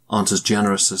condemning, aren't as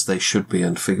generous as they should be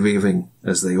and forgiving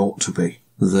as they ought to be,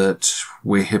 that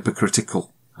we're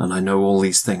hypocritical. And I know all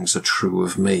these things are true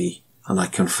of me, and I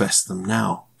confess them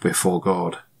now before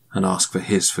God and ask for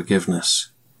his forgiveness.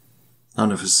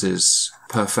 None of us is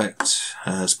perfect,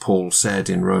 as Paul said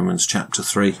in Romans chapter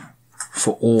 3,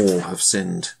 for all have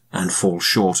sinned and fall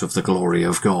short of the glory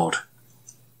of God.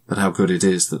 But how good it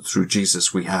is that through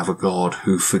Jesus we have a God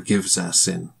who forgives our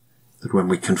sin. That when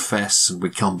we confess and we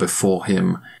come before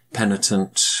him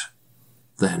penitent,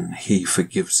 then he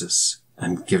forgives us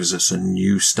and gives us a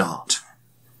new start.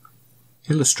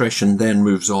 Illustration then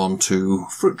moves on to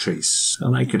fruit trees.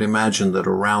 And I could imagine that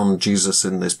around Jesus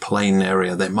in this plain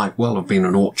area there might well have been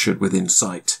an orchard within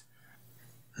sight.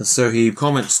 And so he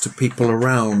comments to people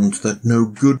around that no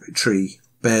good tree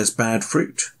bears bad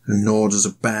fruit, and nor does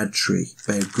a bad tree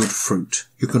bear good fruit.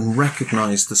 You can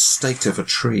recognize the state of a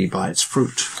tree by its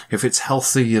fruit. If it's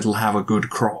healthy, it'll have a good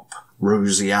crop,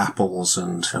 rosy apples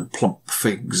and plump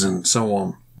figs and so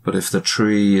on. But if the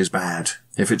tree is bad,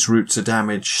 if its roots are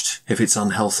damaged, if it's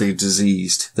unhealthy,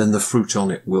 diseased, then the fruit on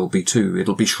it will be too.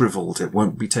 It'll be shriveled, it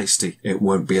won't be tasty, it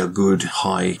won't be a good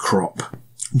high crop.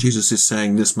 Jesus is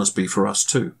saying this must be for us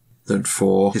too. That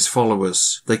for his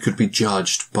followers, they could be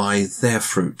judged by their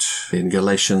fruit. In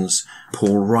Galatians,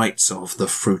 Paul writes of the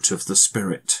fruit of the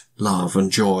Spirit: love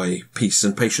and joy, peace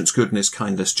and patience, goodness,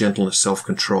 kindness, gentleness,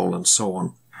 self-control, and so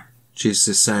on. Jesus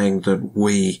is saying that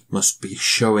we must be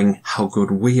showing how good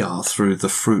we are through the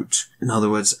fruit. In other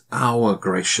words, our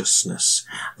graciousness,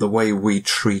 the way we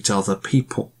treat other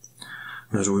people.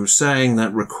 And as we were saying,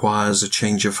 that requires a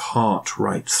change of heart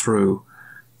right through.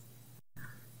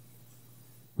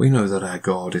 We know that our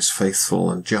God is faithful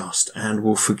and just and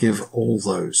will forgive all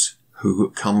those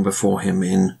who come before him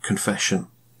in confession,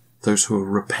 those who are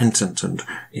repentant and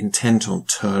intent on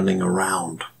turning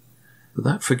around. But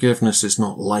that forgiveness is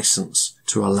not license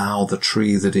to allow the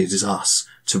tree that is us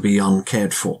to be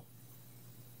uncared for.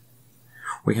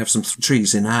 We have some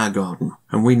trees in our garden,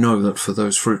 and we know that for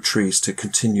those fruit trees to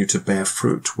continue to bear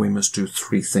fruit, we must do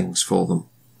three things for them.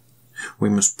 We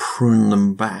must prune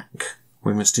them back.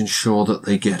 We must ensure that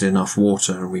they get enough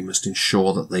water, and we must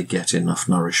ensure that they get enough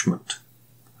nourishment.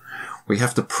 We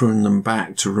have to prune them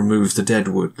back to remove the dead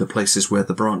wood, the places where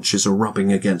the branches are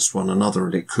rubbing against one another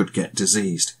and it could get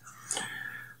diseased.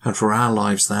 And for our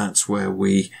lives, that's where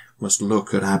we must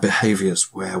look at our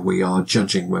behaviours, where we are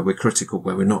judging, where we're critical,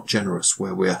 where we're not generous,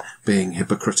 where we're being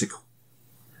hypocritical,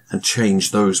 and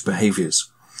change those behaviours.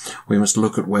 We must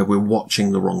look at where we're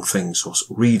watching the wrong things, or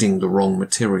reading the wrong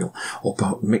material, or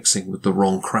mixing with the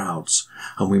wrong crowds,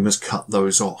 and we must cut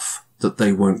those off, that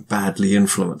they won't badly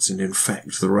influence and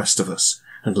infect the rest of us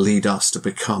and lead us to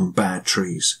become bad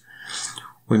trees.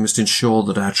 We must ensure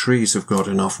that our trees have got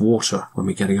enough water. When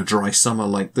we're getting a dry summer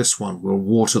like this one, we'll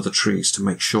water the trees to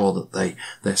make sure that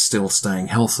they're still staying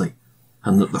healthy,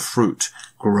 and that the fruit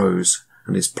grows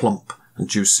and is plump and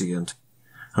juicy.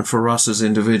 And for us as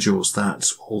individuals,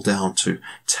 that's all down to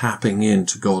tapping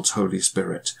into God's Holy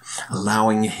Spirit,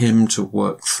 allowing him to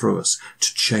work through us,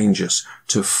 to change us,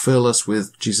 to fill us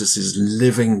with Jesus'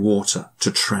 living water,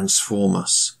 to transform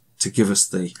us, to give us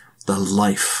the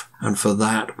life. And for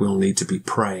that, we'll need to be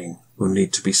praying. We'll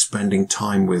need to be spending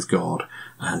time with God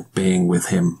and being with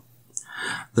him.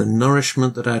 The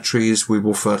nourishment that our trees, we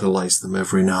will fertilize them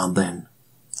every now and then.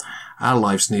 Our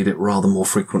lives need it rather more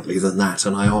frequently than that,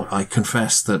 and I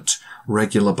confess that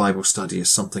regular Bible study is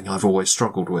something I've always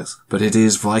struggled with. But it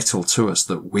is vital to us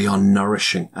that we are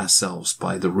nourishing ourselves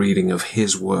by the reading of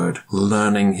his word,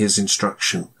 learning his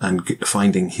instruction, and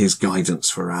finding his guidance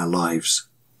for our lives.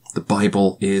 The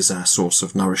Bible is our source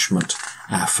of nourishment,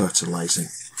 our fertilizing.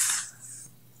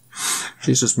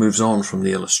 Jesus moves on from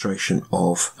the illustration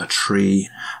of a tree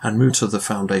and moves to the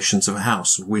foundations of a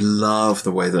house. We love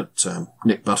the way that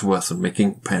Nick Butterworth and Mick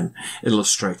Inkpen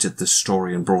illustrated this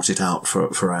story and brought it out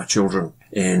for our children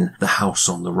in The House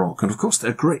on the Rock. And of course,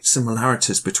 there are great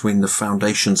similarities between the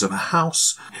foundations of a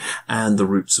house and the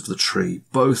roots of the tree.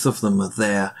 Both of them are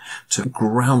there to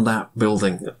ground that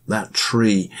building, that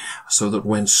tree, so that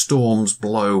when storms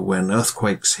blow, when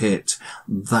earthquakes hit,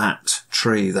 that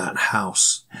tree, that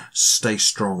house, stay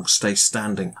strong, stay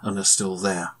standing, and are still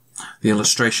there. The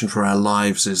illustration for our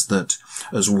lives is that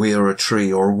as we are a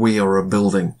tree or we are a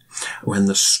building, when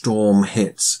the storm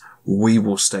hits, we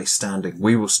will stay standing.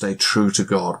 We will stay true to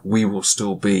God. We will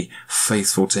still be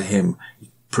faithful to him,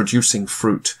 producing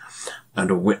fruit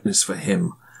and a witness for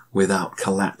him without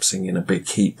collapsing in a big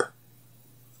heap.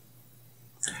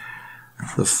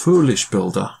 The foolish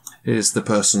builder is the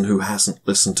person who hasn't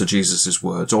listened to Jesus'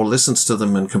 words, or listens to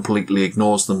them and completely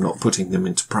ignores them, not putting them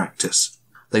into practice.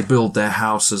 They build their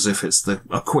house as if it's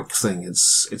a quick thing.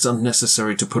 It's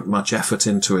unnecessary to put much effort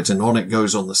into it, and on it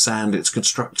goes on the sand. It's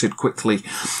constructed quickly.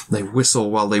 They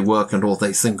whistle while they work, or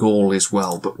they think all is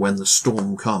well. But when the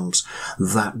storm comes,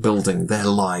 that building, their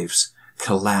lives,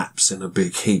 collapse in a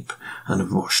big heap and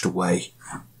are washed away.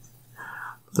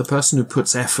 The person who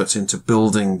puts effort into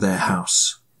building their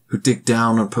house, who dig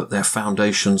down and put their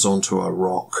foundations onto a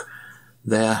rock,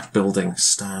 Their building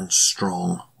stands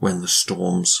strong when the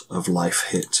storms of life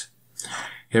hit.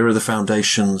 Here are the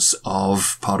foundations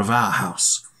of part of our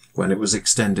house when it was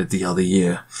extended the other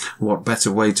year. What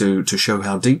better way to show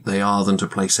how deep they are than to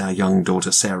place our young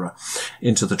daughter Sarah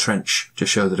into the trench to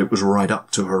show that it was right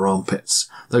up to her armpits.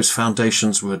 Those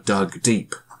foundations were dug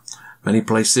deep. Many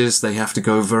places they have to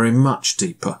go very much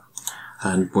deeper,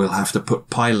 and we'll have to put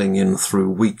piling in through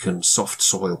weak and soft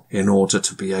soil in order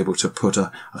to be able to put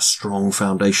a strong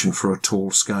foundation for a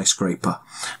tall skyscraper.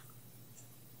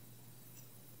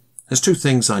 There's two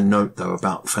things I note, though,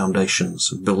 about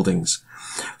foundations and buildings.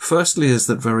 Firstly is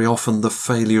that very often the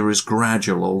failure is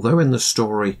gradual, although in the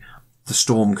story the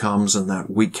storm comes and that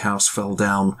weak house fell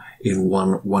down in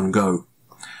one go.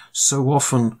 So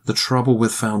often the trouble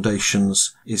with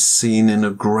foundations is seen in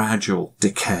a gradual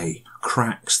decay,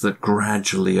 cracks that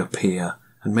gradually appear,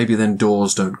 and maybe then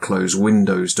doors don't close,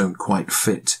 windows don't quite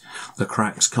fit. The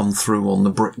cracks come through on the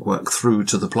brickwork, through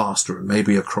to the plaster, and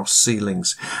maybe across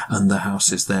ceilings, and the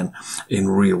house is then in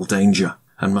real danger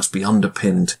and must be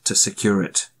underpinned to secure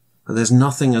it. But there's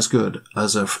nothing as good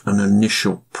as an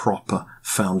initial proper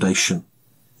foundation.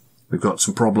 We've got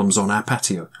some problems on our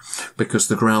patio because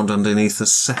the ground underneath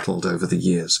has settled over the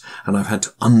years, and I've had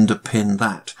to underpin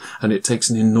that, and it takes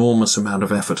an enormous amount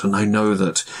of effort, and I know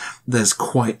that there's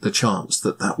quite the chance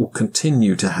that that will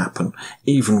continue to happen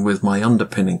even with my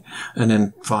underpinning, and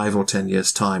in 5 or 10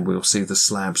 years' time we'll see the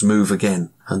slabs move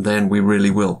again, and then we really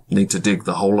will need to dig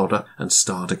the whole lot and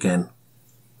start again.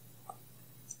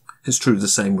 It's true the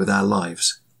same with our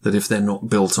lives, that if they're not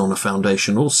built on a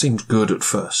foundation, all seems good at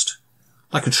first.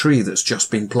 Like a tree that's just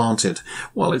been planted,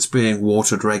 while it's being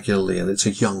watered regularly and it's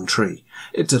a young tree,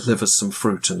 it delivers some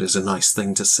fruit and is a nice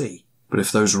thing to see. But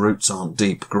if those roots aren't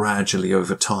deep, gradually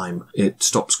over time, it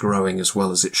stops growing as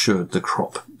well as it should, the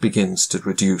crop begins to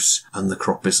reduce, and the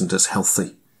crop isn't as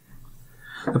healthy.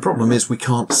 The problem is we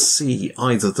can't see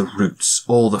either the roots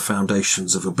or the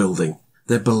foundations of a building.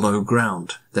 They're below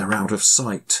ground, they're out of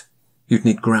sight. You'd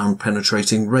need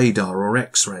ground-penetrating radar or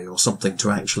X-ray or something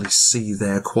to actually see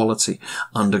their quality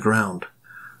underground.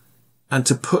 And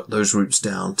to put those roots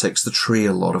down takes the tree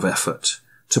a lot of effort.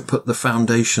 To put the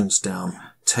foundations down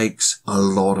takes a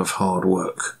lot of hard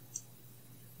work.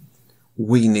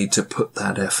 We need to put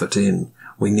that effort in.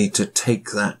 We need to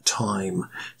take that time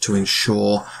to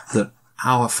ensure that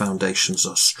our foundations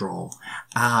are strong.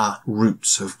 Our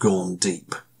roots have gone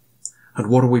deep. And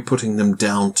what are we putting them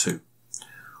down to?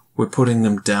 We're putting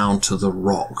them down to the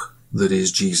rock that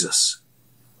is Jesus.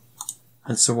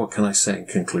 And so what can I say in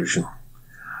conclusion?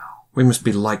 We must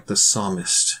be like the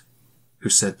psalmist who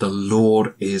said, "The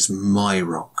Lord is my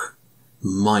rock,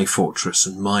 my fortress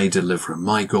and my deliverer,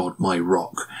 my God, my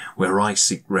rock, where I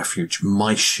seek refuge,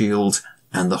 my shield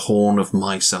and the horn of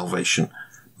my salvation,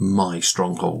 my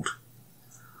stronghold."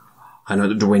 I know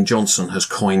that Dwayne Johnson has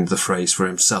coined the phrase for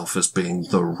himself as being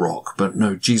the rock, but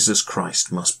no, Jesus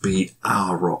Christ must be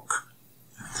our rock.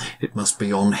 It must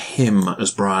be on him,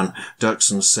 as Brian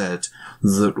Dirksen said,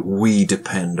 that we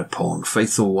depend upon.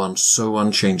 Faithful one, so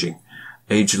unchanging,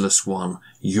 ageless one,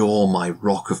 you're my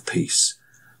rock of peace.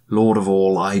 Lord of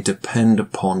all, I depend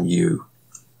upon you.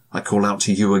 I call out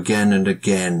to you again and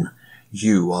again.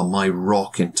 You are my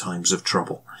rock in times of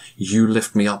trouble. You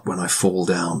lift me up when I fall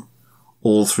down.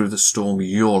 All through the storm,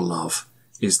 your love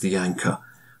is the anchor.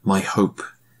 My hope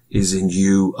is in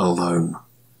you alone.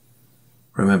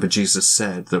 Remember, Jesus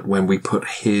said that when we put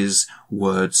his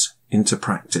words into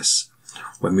practice,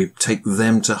 when we take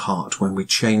them to heart, when we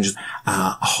change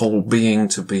our whole being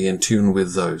to be in tune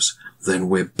with those, then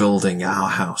we're building our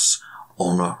house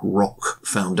on a rock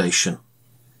foundation.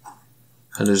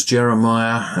 And as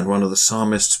Jeremiah and one of the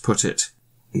psalmists put it,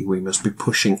 we must be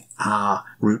pushing our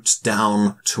roots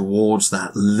down towards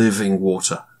that living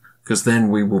water, because then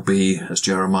we will be, as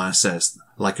Jeremiah says,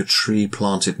 like a tree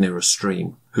planted near a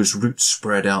stream, whose roots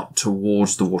spread out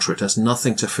towards the water. It has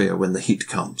nothing to fear when the heat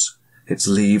comes. Its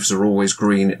leaves are always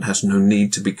green. It has no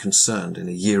need to be concerned in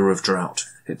a year of drought.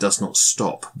 It does not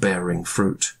stop bearing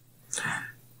fruit.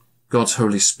 God's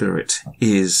Holy Spirit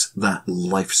is that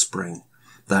life spring,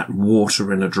 that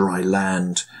water in a dry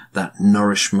land, that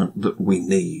nourishment that we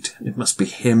need. It must be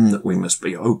him that we must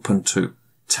be open to,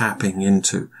 tapping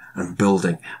into, and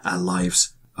building our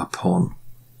lives upon.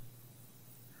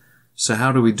 So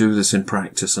how do we do this in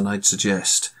practice? And I'd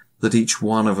suggest that each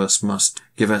one of us must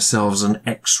give ourselves an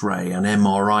X-ray, an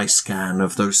MRI scan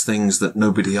of those things that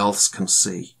nobody else can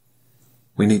see.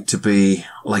 We need to be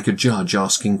like a judge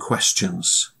asking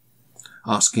questions,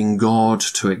 asking God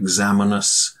to examine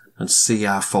us and see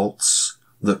our faults,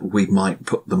 that we might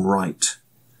put them right.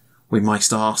 We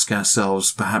might ask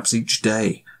ourselves, perhaps each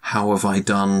day, how have I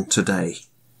done today?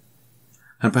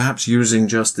 And perhaps using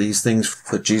just these things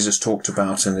that Jesus talked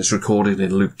about and is recorded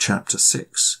in Luke chapter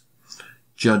 6.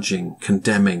 Judging,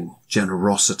 condemning,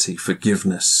 generosity,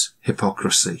 forgiveness,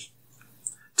 hypocrisy.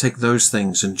 Take those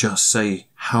things and just say,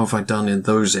 how have I done in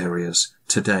those areas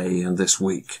today and this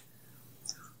week?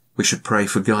 We should pray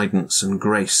for guidance and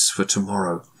grace for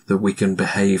tomorrow, that we can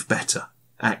behave better,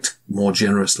 act more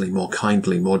generously, more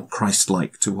kindly, more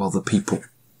Christ-like to other people.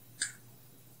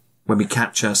 When we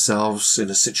catch ourselves in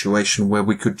a situation where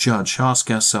we could judge, ask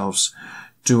ourselves,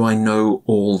 do I know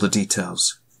all the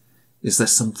details? Is there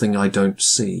something I don't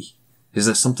see? Is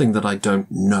there something that I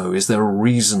don't know? Is there a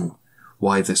reason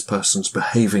why this person's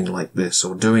behaving like this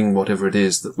or doing whatever it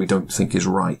is that we don't think is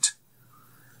right?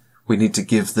 We need to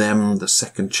give them the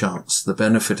second chance, the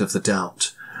benefit of the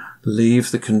doubt. Leave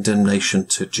the condemnation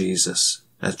to Jesus,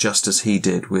 just as he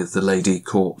did with the lady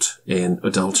caught in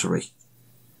adultery.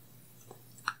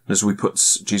 As we put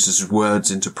Jesus'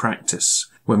 words into practice,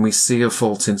 when we see a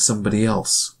fault in somebody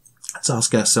else, let's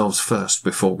ask ourselves first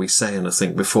before we say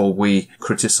anything, before we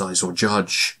criticize or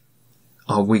judge.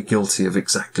 Are we guilty of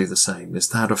exactly the same? Is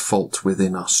that a fault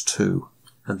within us too?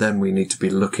 And then we need to be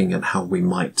looking at how we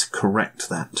might correct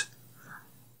that.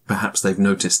 Perhaps they've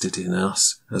noticed it in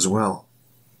us as well.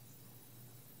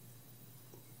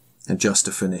 And just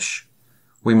to finish,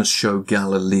 we must show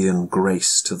Galilean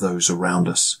grace to those around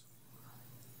us.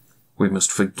 We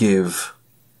must forgive.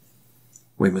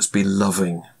 We must be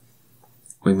loving.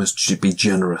 We must be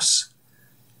generous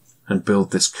and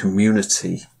build this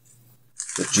community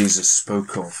that Jesus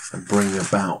spoke of and bring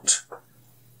about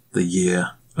the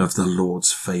year of the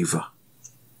Lord's favour.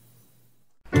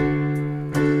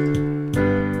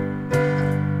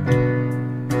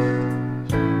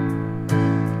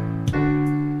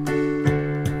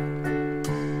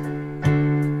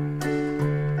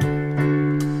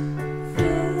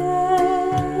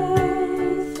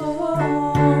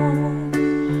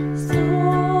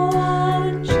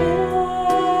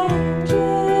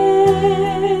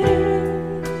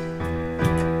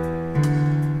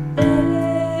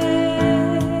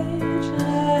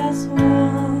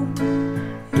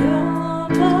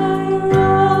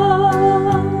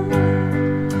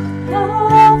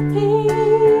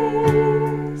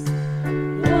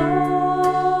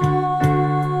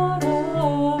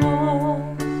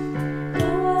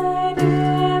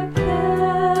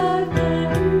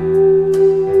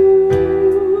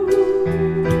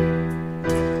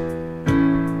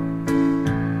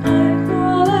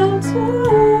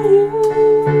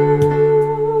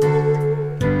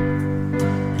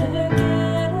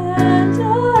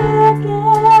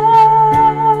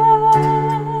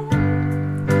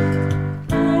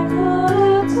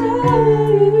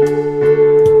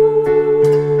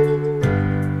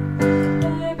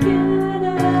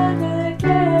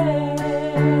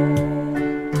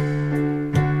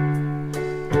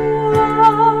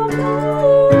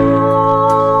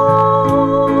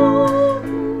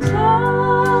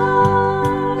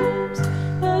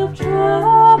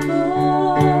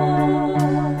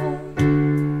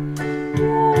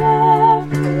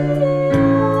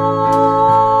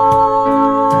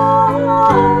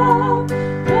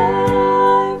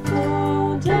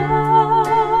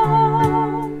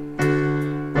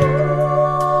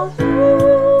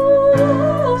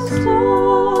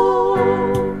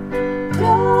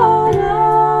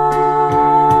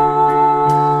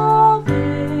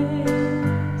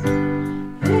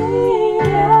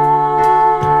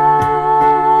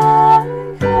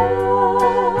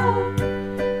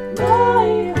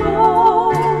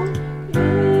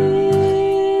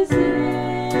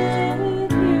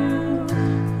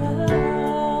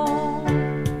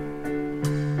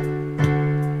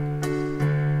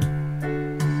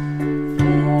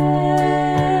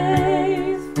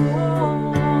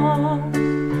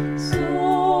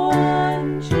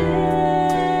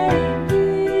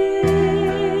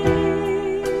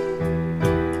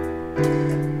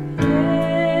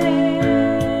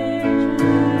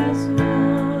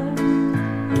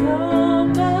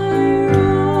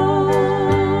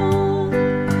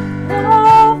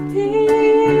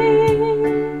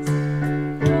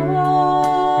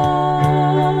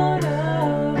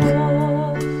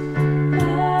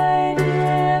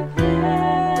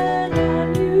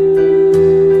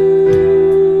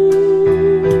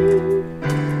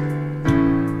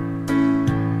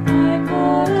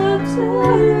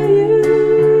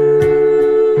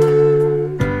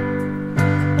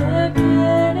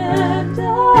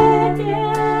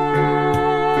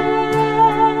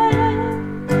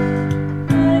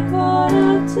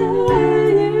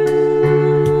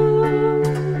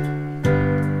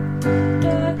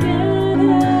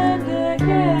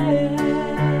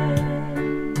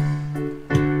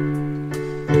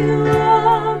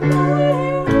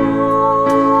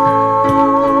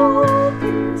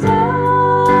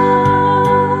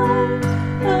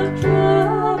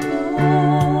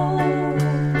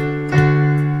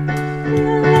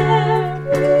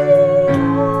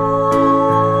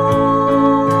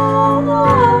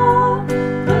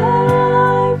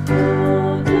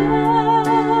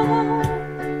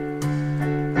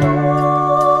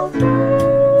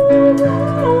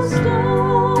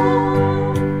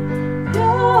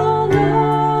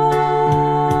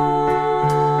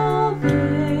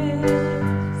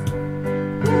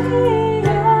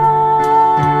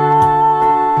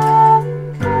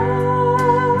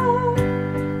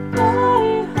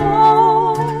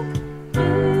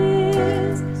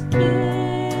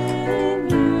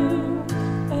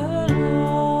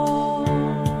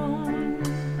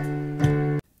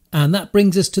 that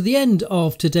brings us to the end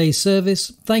of today's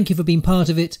service. Thank you for being part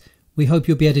of it. We hope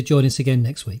you'll be able to join us again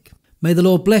next week. May the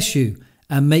Lord bless you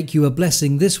and make you a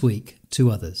blessing this week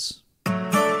to others.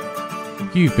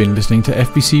 You've been listening to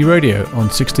FBC Radio on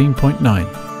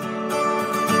 16.9.